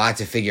kind of a lot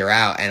to figure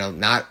out and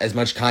not as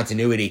much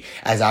continuity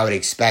as I would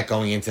expect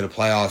going into the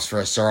playoffs for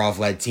a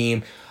Suroff-led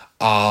team.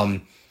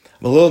 I'm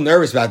a little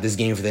nervous about this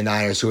game for the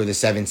Niners, who are the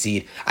 7th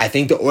seed. I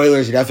think the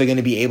Oilers are definitely going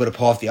to be able to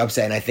pull off the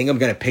upset, and I think I'm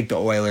going to pick the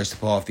Oilers to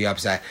pull off the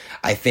upset.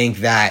 I think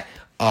that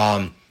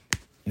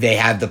they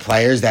have the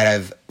players that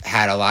have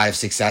had a lot of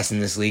success in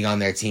this league on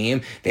their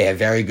team. They have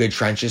very good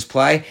trenches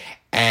play,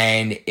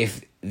 and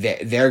if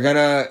they're going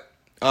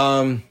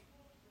to...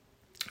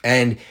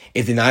 And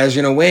if the Niners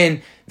are going to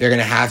win, they're going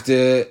to have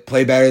to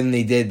play better than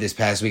they did this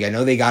past week. I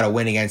know they got a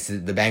win against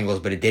the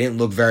Bengals, but it didn't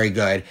look very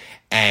good.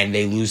 And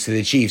they lose to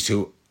the Chiefs,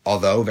 who,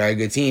 although very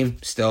good team,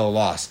 still a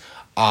loss.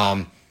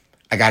 I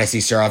got to see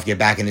Suroff get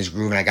back in his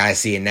groove, and I got to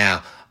see it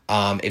now.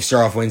 If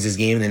Suroff wins this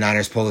game and the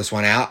Niners pull this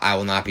one out, I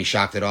will not be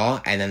shocked at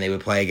all. And then they would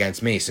play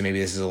against me. So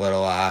maybe this is a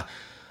little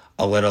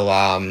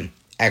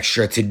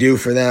extra to do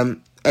for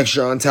them.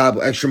 Extra on top,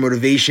 extra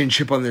motivation,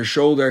 chip on their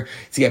shoulder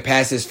to get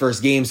past this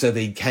first game so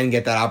they can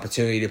get that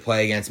opportunity to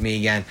play against me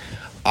again.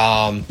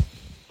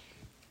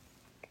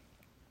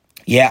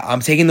 Yeah,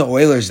 I'm taking the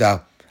Oilers, though.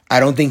 I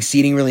don't think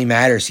seeding really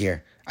matters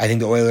here. I think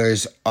the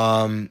Oilers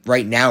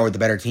right now are the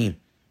better team.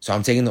 So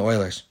I'm taking the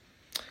Oilers.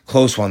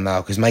 Close one,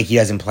 though, because Mikey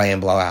doesn't play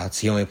in blowouts.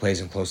 He only plays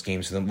in close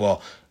games.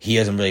 Well, he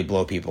doesn't really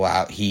blow people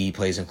out. He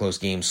plays in close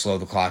games, slow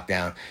the clock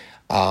down.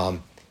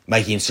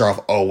 Mikey and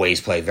Staroff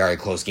always play very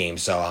close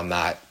games, so I'm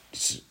not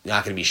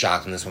going to be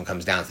shocked when this one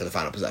comes down to the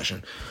final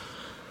possession.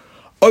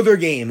 Other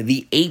game,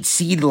 the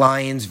 8-seed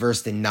Lions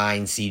versus the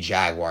 9-seed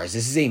Jaguars.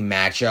 This is a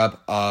matchup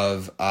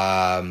of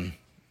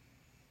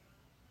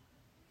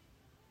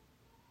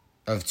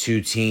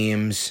two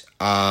teams.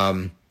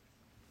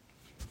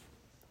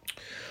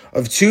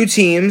 Of two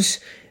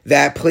teams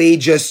that played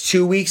just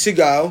 2 weeks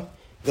ago.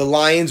 The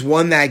Lions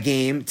won that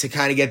game to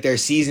kind of get their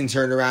season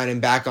turned around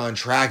and back on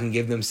track and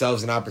give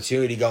themselves an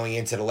opportunity going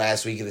into the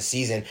last week of the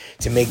season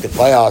to make the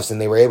playoffs, and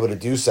they were able to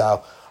do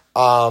so.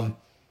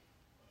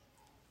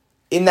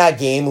 In that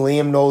game,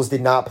 Liam Knowles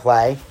did not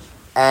play,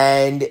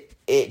 and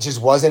it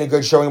just wasn't a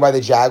good showing by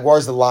the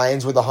Jaguars. The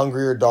Lions were the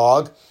hungrier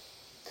dog,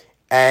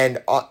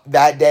 and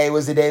that day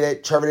was the day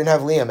that Trevor didn't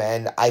have Liam,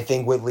 and I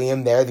think with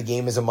Liam there, the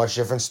game is a much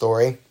different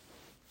story.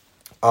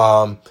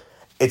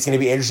 It's going to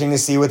be interesting to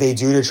see what they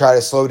do to try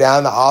to slow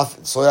down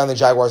the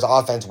Jaguars'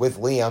 offense with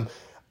Liam,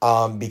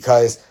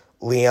 because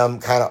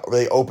Liam kind of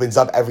really opens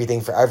up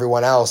everything for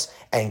everyone else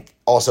and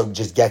also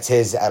just gets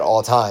his at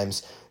all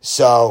times.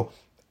 So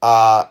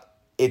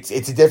it's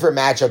a different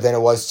matchup than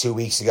it was 2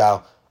 weeks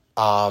ago.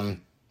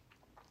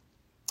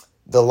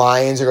 The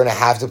Lions are going to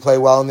have to play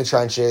well in the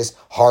trenches.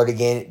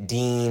 Hardigan,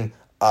 Dean.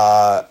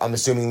 I'm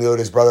assuming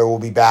Leota's brother will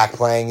be back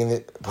playing on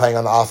the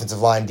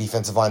offensive line,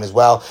 defensive line as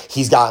well.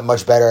 He's gotten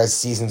much better as the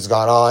season's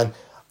gone on.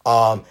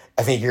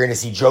 I think you're going to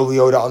see Joe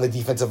Leota on the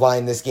defensive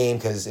line this game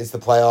because it's the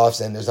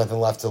playoffs and there's nothing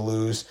left to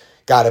lose.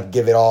 Got to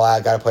give it all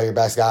out. Got to play your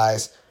best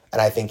guys. And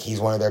I think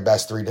he's one of their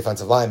best 3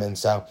 defensive linemen.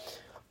 So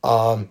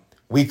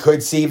we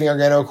could see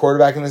Vignorgano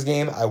quarterback in this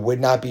game. I would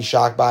not be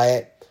shocked by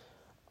it.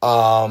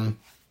 But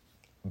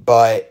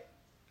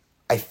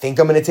I think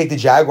I'm going to take the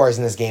Jaguars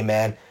in this game,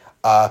 man.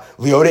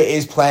 Leota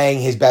is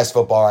playing his best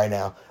football right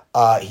now.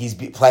 He's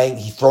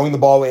throwing the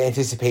ball with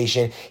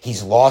anticipation.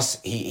 He's lost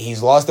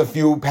a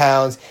few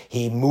pounds.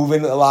 He's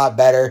moving a lot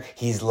better.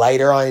 He's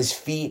lighter on his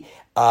feet.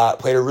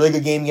 Played a really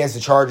good game against the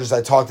Chargers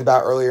I talked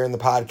about earlier in the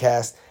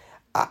podcast.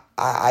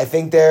 I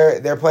think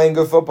they're playing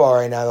good football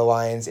right now, the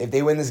Lions. If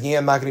they win this game,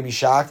 I'm not going to be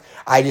shocked.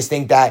 I just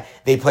think that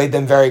they played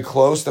them very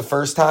close the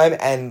first time,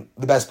 and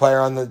the best player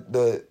on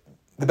the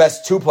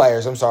best 2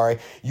 players,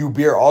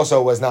 Ubeer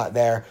also was not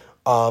there.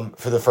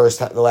 For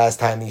the last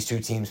time these two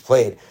teams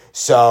played.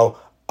 So,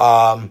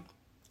 I'm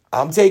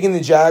taking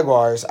the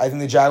Jaguars. I think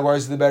the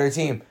Jaguars are the better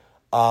team.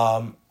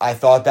 I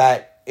thought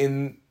that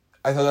in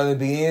the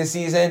beginning of the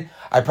season.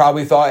 I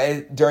probably thought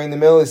it during the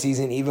middle of the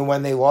season, even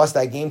when they lost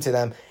that game to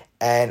them,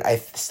 and I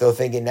still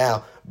think it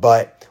now.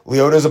 But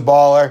Leota's a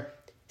baller.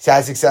 He's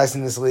had success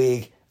in this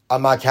league.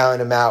 I'm not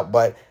counting him out,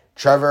 but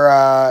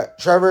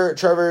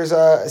Trevor's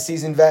a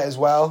seasoned vet as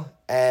well,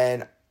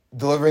 and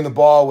delivering the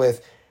ball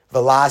with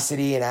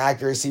velocity and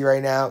accuracy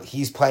right now.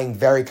 He's playing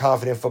very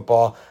confident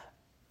football.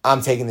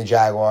 I'm taking the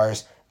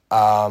Jaguars.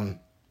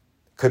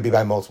 Could be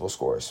by multiple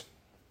scores.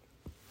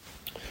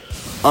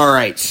 All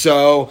right,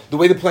 so the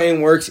way the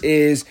playing works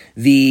is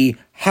the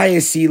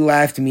highest seed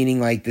left,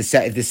 meaning like the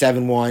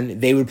 7-1,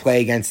 they would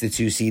play against the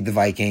 2 seed, the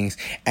Vikings,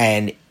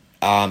 and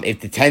if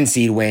the 10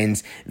 seed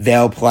wins,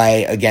 they'll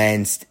play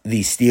against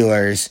the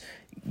Steelers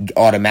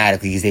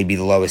automatically because they'd be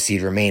the lowest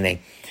seed remaining.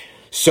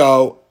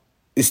 So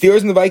the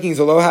Steelers and the Vikings,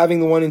 although having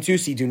the 1 and 2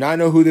 seed, do not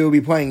know who they will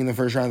be playing in the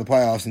first round of the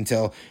playoffs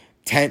until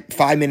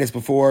 5 minutes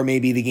before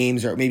maybe the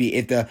games, or maybe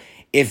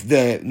if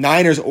the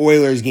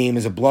Niners-Oilers game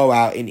is a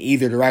blowout in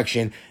either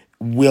direction,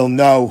 we'll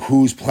know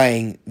who's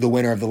playing the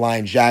winner of the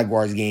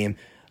Lions-Jaguars game,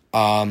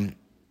 and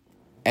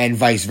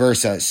vice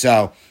versa.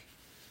 So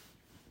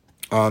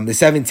the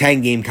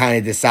 7-10 game kind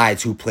of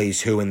decides who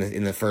plays who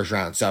in the first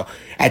round. So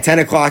at 10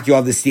 o'clock, you'll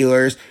have the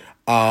Steelers.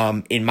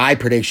 In my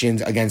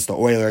predictions against the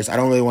Oilers, I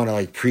don't really want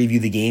to preview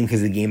the game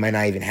because the game might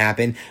not even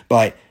happen,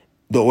 but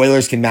the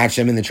Oilers can match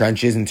them in the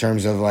trenches in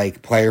terms of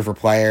player for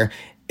player.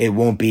 It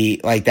won't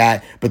be like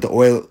that, but the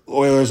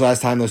Oilers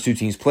last time those two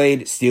teams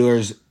played,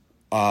 Steelers,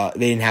 they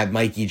didn't have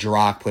Mikey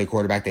Jirach play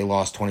quarterback. They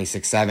lost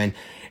 26-7.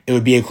 It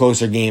would be a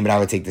closer game, but I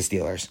would take the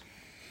Steelers.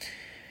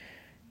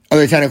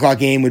 Other 10 o'clock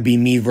game would be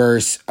me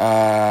versus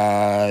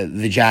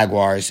the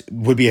Jaguars.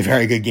 Would be a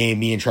very good game.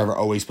 Me and Trevor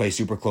always play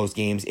super close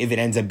games. If it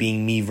ends up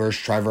being me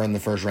versus Trevor in the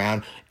first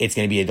round, it's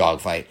going to be a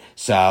dogfight.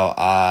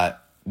 So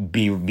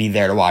be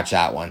there to watch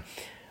that one.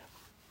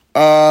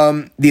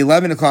 The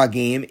 11 o'clock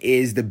game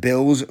is the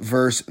Bills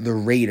versus the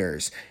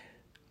Raiders.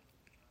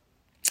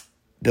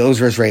 Bills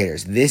versus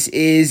Raiders. This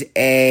is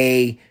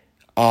a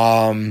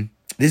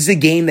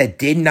game that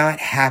did not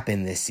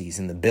happen this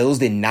season. The Bills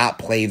did not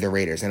play the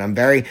Raiders, and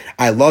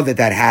I love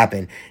that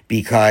happened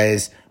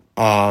because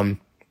you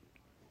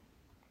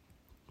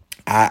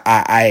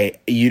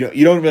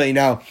don't really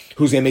know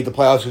who's going to make the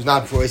playoffs, who's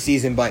not before the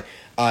season, but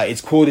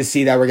it's cool to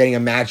see that we're getting a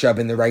matchup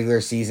in the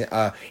regular season,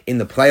 in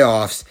the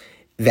playoffs,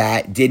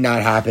 that did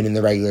not happen in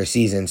the regular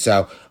season.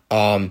 So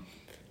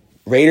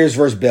Raiders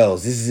versus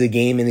Bills. This is a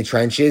game in the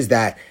trenches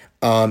that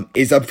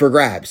is up for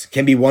grabs.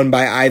 Can be won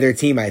by either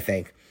team, I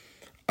think.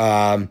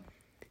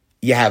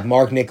 You have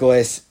Mark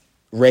Nicholas,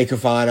 Ray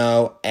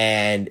Cafano,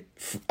 and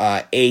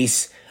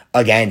Ace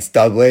against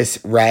Douglas,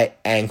 Rhett,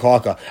 and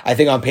Kalka. I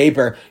think on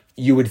paper,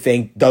 you would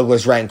think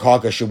Douglas, Rhett, and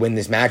Kalka should win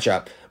this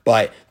matchup.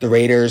 But the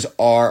Raiders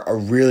are a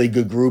really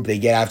good group. They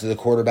get after the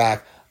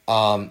quarterback.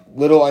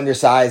 Little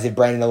undersized if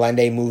Brandon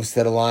Allende moves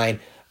to the line.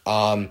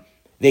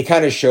 They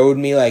kind of showed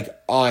me, like,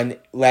 on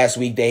last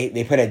week,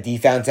 they put a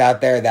defense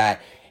out there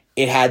that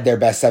it had their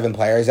best 7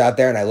 players out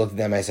there, and I looked at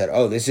them and I said,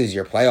 oh, this is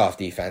your playoff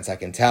defense, I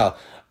can tell.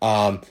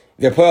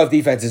 Their playoff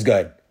defense is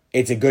good.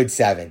 It's a good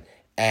 7.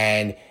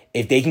 And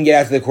if they can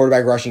get after the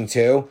quarterback rushing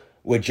too,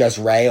 with just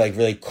Ray, like,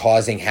 really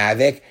causing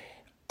havoc,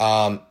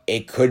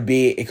 it could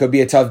be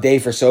a tough day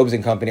for Sobes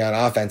and company on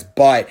offense.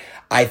 But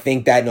I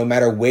think that no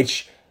matter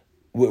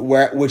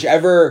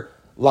whichever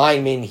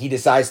lineman he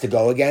decides to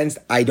go against,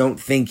 I don't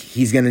think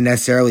he's going to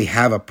necessarily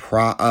have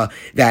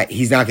that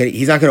he's not going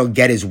to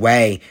get his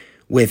way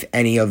with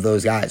any of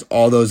those guys.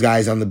 All those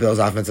guys on the Bills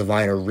offensive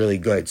line are really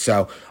good.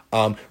 So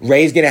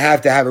Ray's going to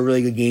have a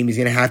really good game. He's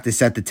going to have to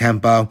set the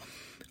tempo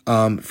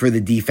for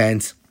the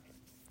defense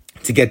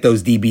to get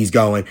those DBs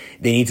going.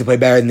 They need to play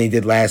better than they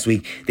did last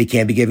week. They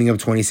can't be giving up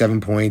 27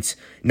 points.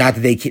 Not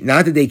that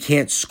they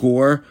can't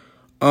score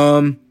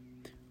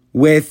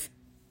with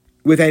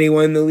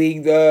anyone in the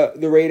league,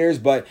 the Raiders,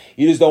 but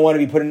you just don't want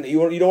to be you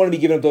don't want to be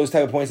giving up those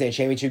type of points in a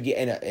championship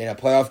in a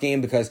playoff game,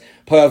 because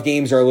playoff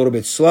games are a little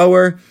bit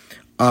slower.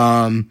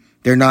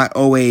 They're not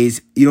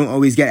always, you don't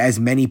always get as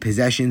many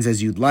possessions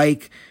as you'd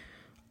like.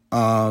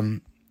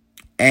 And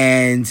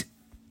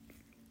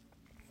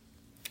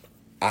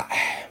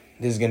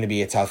this is going to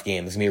be a tough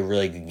game. This is going to be a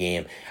really good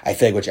game. I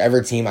feel like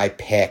whichever team I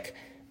pick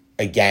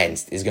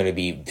against is going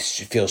to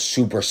feel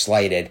super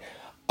slighted.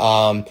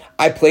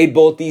 I played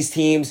both these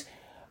teams.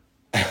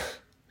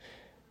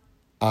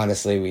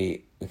 Honestly,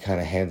 we kind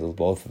of handled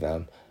both of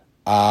them.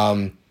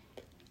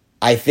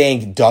 I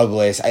think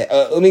Douglas.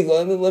 Let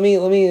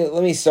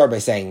me start by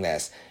saying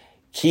this.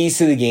 Keys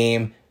to the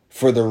game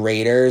for the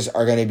Raiders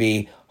are going to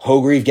be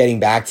Hogreave getting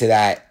back to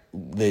that,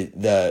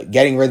 the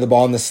getting rid of the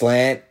ball in the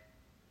slant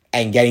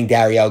and getting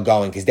Dariel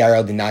going, because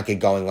Dariel did not get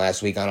going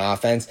last week on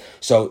offense.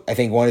 So I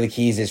think one of the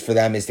keys is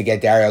to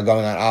get Dariel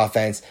going on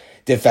offense.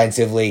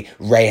 Defensively,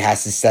 Ray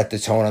has to set the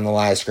tone on the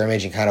line of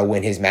scrimmage and kind of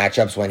win his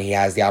matchups when he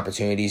has the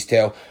opportunities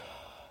to.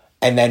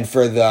 And then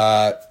for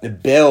the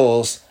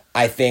Bills,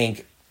 I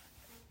think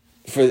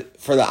for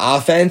the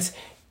offense,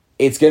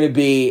 it's going to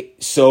be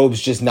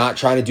Sobes just not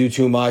trying to do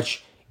too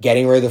much,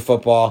 getting rid of the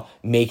football,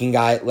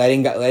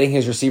 letting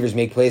his receivers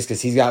make plays, because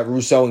he's got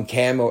Rousseau and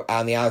Cam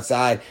on the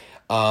outside.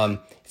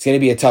 It's going to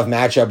be a tough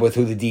matchup with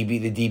who the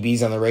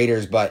DBs on the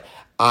Raiders, but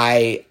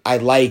I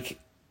like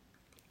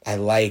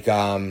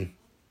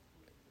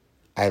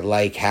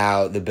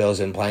how the Bills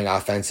have been playing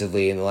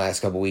offensively in the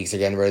last couple weeks. They're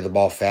getting rid of the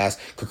ball fast.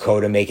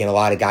 Kokoda making a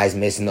lot of guys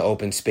miss in the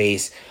open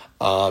space.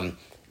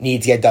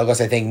 Need to get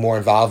Douglas, I think, more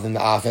involved in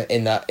the offense.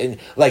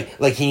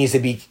 Like he needs to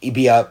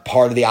be a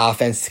part of the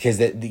offense, because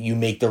you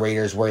make the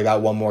Raiders worry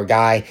about one more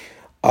guy.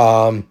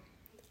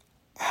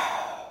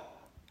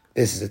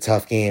 This is a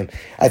tough game.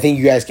 I think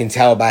you guys can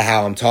tell by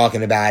how I'm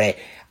talking about it.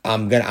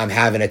 I'm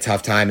having a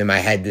tough time in my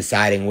head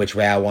deciding which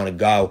way I want to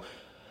go.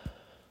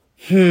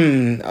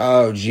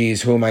 Oh,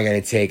 geez. Who am I going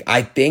to take?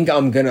 I think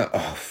I'm going to...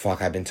 Oh,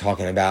 fuck. I've been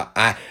talking about...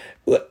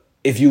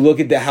 If you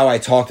look at how I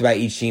talked about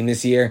each team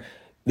this year,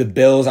 the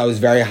Bills, I was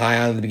very high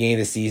on at the beginning of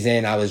the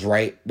season. I was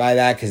right by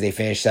that because they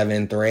finished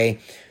 7-3.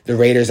 The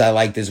Raiders I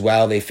liked as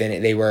well.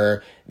 They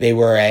were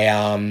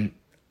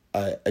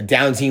a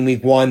down team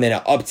week 1, then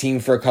an up team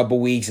for a couple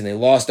weeks, and they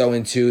lost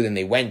 0-2, then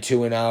they went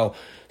 2-0.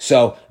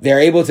 So they're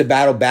able to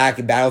battle back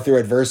and battle through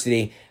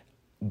adversity,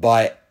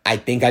 but I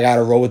think I got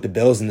to roll with the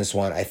Bills in this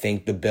one. I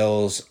think the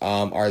Bills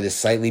are the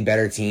slightly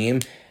better team,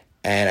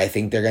 and I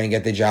think they're going to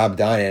get the job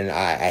done. And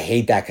I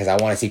hate that, because I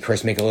want to see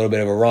Chris make a little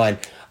bit of a run.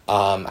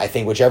 I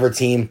think whichever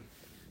team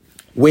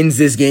wins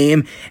this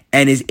game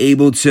and is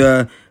able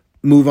to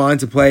move on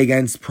to play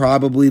against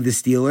probably the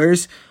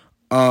Steelers,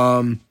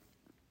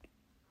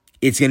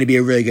 it's going to be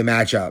a really good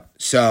matchup.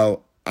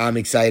 So I'm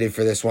excited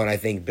for this one. I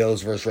think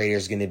Bills versus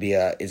Raiders is going to be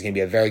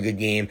a very good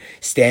game,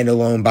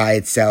 standalone by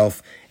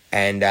itself,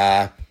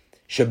 and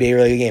should be a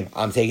really good game.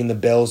 I'm taking the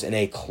Bills in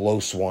a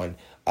close one.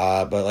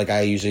 But like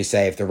I usually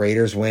say, if the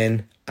Raiders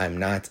win, I'm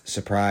not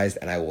surprised,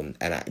 and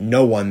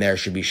no one there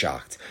should be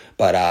shocked.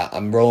 But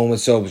I'm rolling with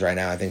Sobes right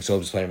now. I think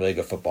Sobes is playing really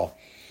good football.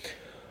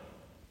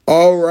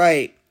 All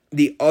right,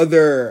 the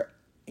other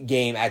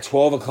game at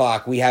 12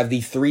 o'clock, we have the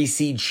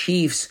 3-seed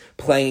Chiefs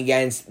playing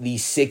against the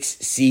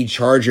 6-seed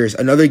Chargers.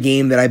 Another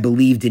game that I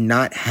believe did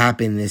not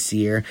happen this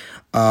year.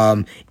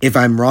 If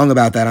I'm wrong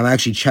about that, I'm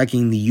actually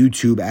checking the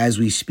YouTube as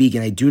we speak,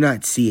 and I do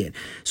not see it.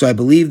 So I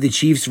believe the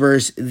Chiefs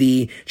versus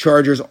the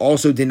Chargers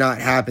also did not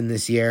happen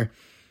this year,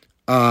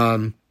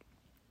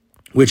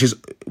 which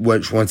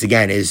once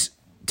again is,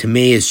 to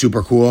me, is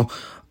super cool.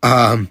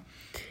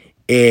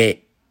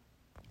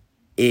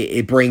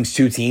 it brings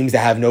two teams that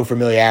have no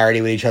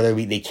familiarity with each other.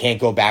 They can't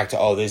go back to,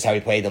 oh, this is how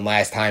we played them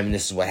last time and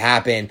this is what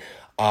happened.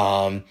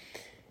 And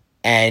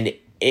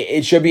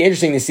it should be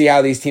interesting to see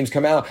how these teams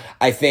come out.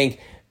 I think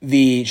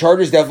the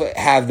Chargers definitely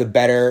have the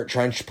better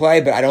trench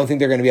play, but I don't think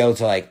they're going to be able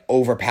to like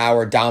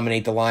overpower,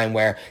 dominate the line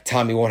where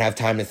Tommy won't have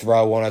time to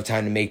throw, won't have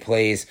time to make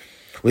plays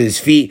with his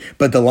feet.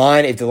 But the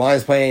line, if the line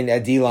is playing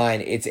at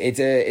D-line, it's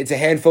a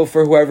handful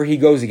for whoever he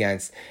goes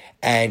against.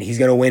 And he's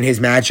going to win his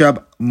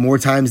matchup more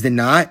times than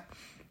not.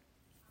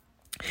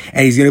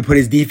 And he's going to put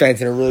his defense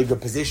in a really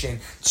good position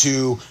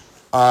to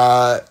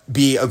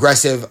be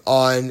aggressive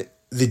on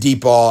the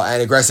deep ball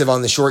and aggressive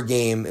on the short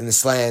game and the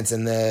slants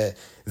and the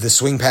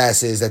swing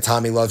passes that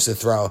Tommy loves to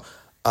throw.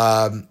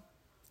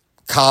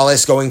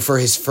 Collis going for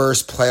his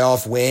first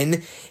playoff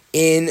win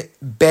in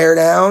Bear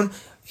Down.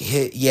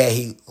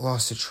 He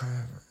lost to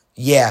Trevor.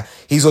 Yeah,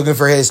 he's looking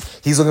for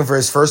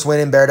his first win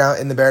in Bear Down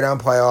in the Bear Down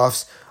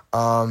playoffs.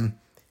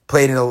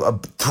 Played in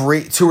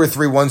two or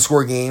three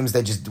one-score games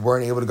that just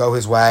weren't able to go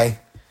his way.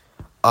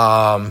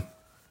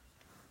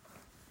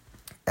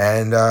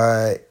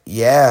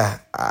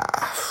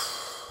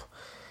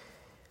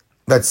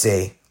 Let's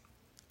see.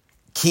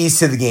 Keys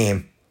to the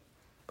game.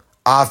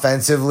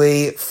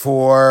 Offensively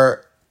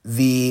for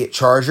the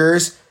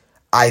Chargers,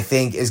 I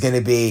think is going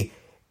to be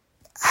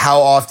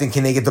how often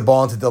can they get the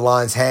ball into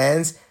DeLon's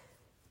hands,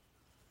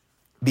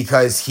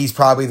 because he's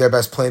probably their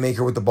best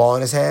playmaker with the ball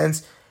in his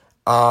hands.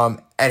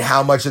 And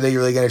how much are they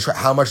really going to try?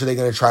 How much are they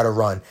going to try to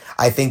run?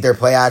 I think their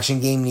play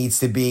action game needs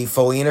to be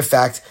fully in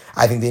effect.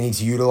 I think they need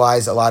to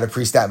utilize a lot of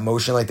pre-snap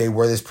motion like they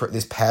were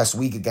this past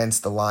week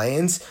against the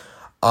Lions.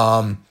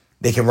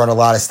 They can run a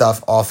lot of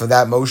stuff off of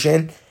that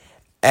motion,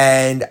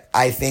 and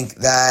I think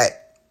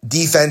that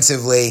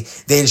defensively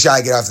they just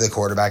gotta get after the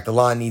quarterback.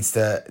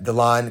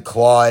 DeLon,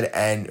 Claude,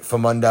 and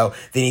Famundo,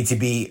 they need to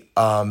be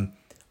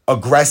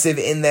aggressive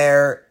in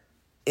their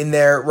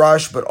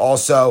rush, but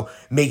also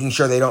making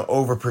sure they don't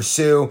over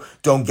pursue,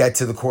 don't get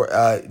to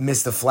the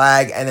miss the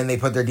flag, and then they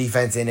put their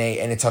defense in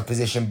a tough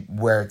position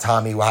where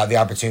Tommy will have the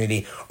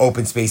opportunity,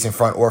 open space in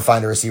front, or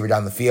find a receiver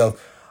down the field.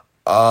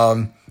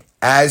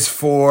 As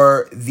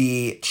for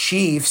the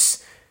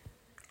Chiefs,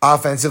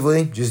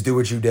 offensively, just do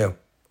what you do.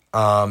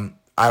 I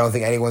don't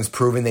think anyone's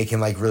proven they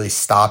can really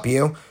stop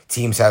you.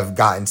 Teams have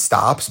gotten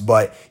stops,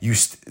 but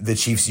the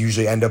Chiefs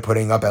usually end up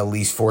putting up at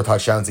least 4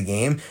 touchdowns a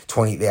game.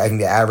 I think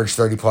they averaged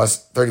 30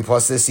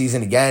 plus this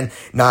season. Again,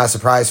 not a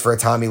surprise for a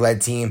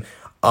Tommy-led team.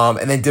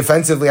 And then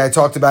defensively, I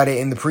talked about it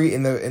in the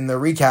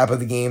recap of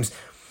the games.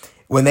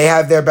 When they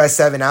have their best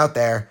 7 out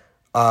there,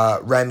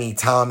 Remy,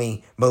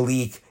 Tommy,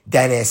 Malik,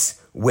 Dennis,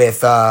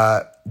 with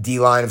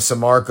D-line of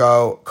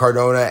Samarco,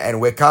 Cardona, and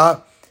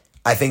Whitcott,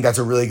 I think that's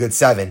a really good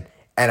 7.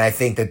 And I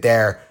think that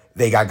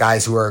they got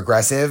guys who are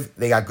aggressive,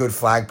 they got good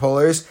flag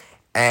pullers,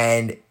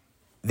 and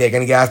they're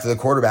going to get after the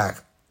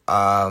quarterback.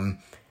 I'm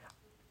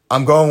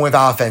going with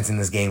offense in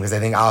this game because I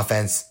think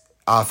offense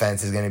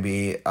is going to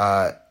be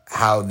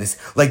how this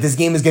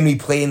game is going to be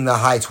played in the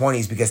high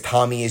 20s because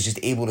Tommy is just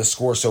able to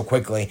score so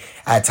quickly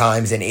at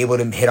times and able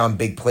to hit on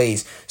big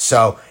plays.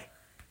 So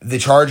the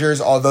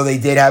Chargers, although they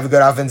did have a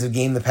good offensive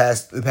game the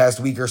past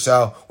week or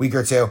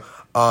two,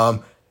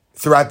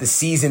 throughout the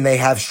season they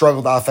have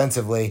struggled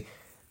offensively.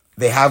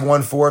 They have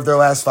won 4 of their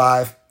last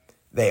 5.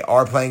 They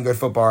are playing good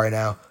football right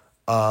now.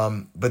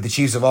 But the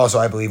Chiefs have also,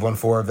 I believe, won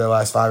 4 of their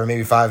last 5 or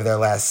maybe 5 of their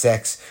last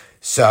 6.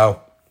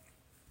 So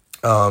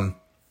I'm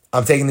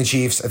taking the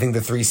Chiefs. I think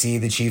the 3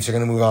 seed, the Chiefs are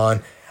going to move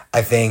on.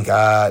 I think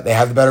they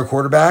have the better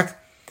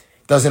quarterback.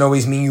 Doesn't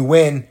always mean you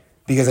win,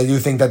 because I do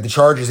think that the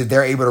Chargers, if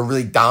they're able to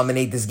really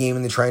dominate this game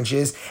in the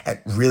trenches and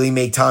really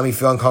make Tommy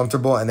feel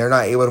uncomfortable and they're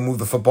not able to move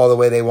the football the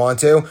way they want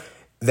to,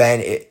 then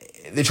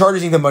the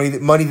Chargers need to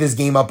money this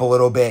game up a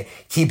little bit,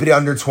 keep it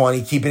under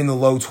 20, keep it in the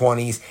low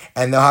 20s,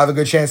 and they'll have a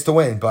good chance to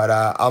win. But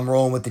I'm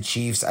rolling with the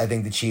Chiefs. I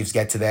think the Chiefs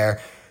get to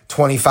their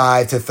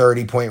 25 to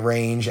 30 point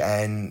range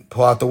and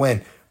pull out the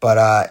win.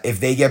 But if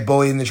they get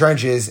bullied in the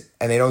trenches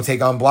and they don't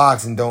take on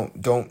blocks and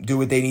don't do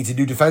what they need to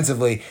do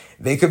defensively,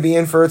 they could be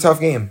in for a tough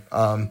game.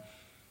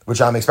 Which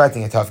I'm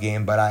expecting a tough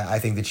game, but I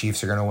think the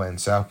Chiefs are going to win.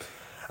 So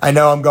I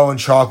know I'm going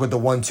chalk with the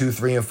 1, 2,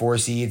 3, and 4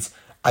 seeds.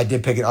 I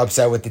did pick an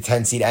upset with the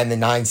 10 seed and the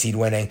 9 seed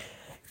winning.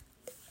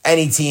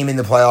 Any team in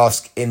this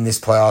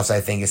playoffs, I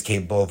think, is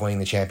capable of winning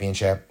the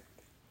championship.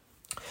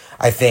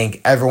 I think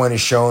everyone has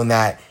shown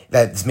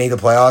that's made the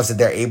playoffs that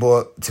they're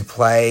able to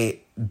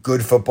play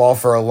good football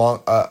for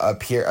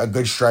a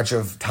good stretch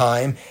of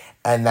time,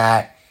 and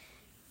that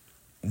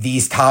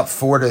these top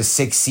 4 to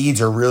 6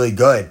 seeds are really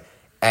good.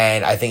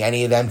 And I think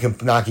any of them can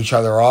knock each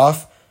other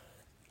off.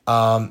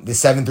 The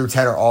 7 through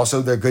 10 are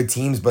also, they're good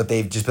teams, but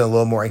they've just been a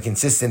little more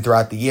inconsistent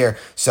throughout the year.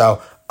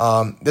 So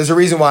there's a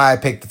reason why I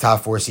picked the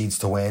top 4 seeds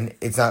to win.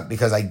 It's not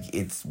because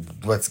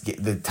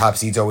the top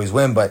seeds always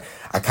win, but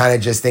I kind of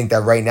just think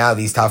that right now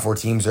these top 4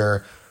 teams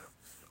are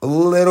a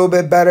little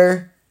bit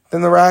better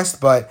than the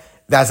rest. But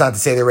that's not to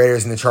say the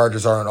Raiders and the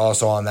Chargers aren't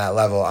also on that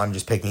level. I'm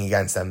just picking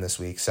against them this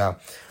week. So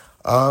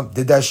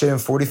did that shit in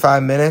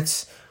 45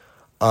 minutes.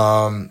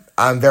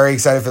 I'm very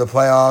excited for the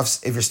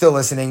playoffs. If you're still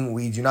listening,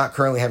 we do not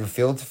currently have a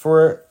field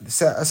for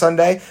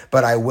Sunday,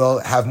 but I will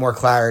have more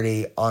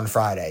clarity on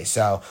Friday.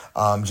 So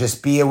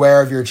just be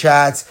aware of your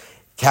chats.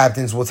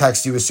 Captains will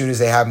text you as soon as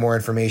they have more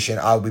information.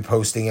 I'll be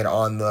posting it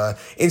on the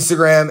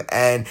Instagram,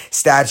 and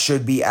stats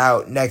should be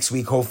out next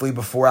week, hopefully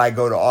before I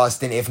go to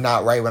Austin, if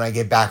not right when I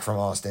get back from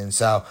Austin.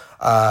 So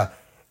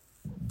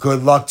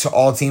good luck to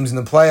all teams in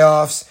the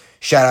playoffs.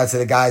 Shout out to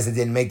the guys that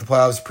didn't make the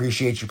playoffs.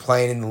 Appreciate you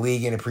playing in the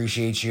league and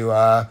appreciate you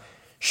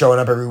showing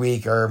up every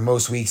week or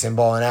most weeks and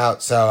balling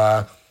out.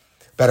 So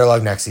better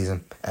luck next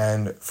season.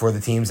 And for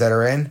the teams that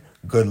are in,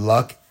 good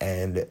luck,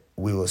 and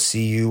we will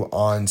see you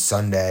on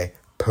Sunday.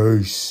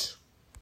 Peace.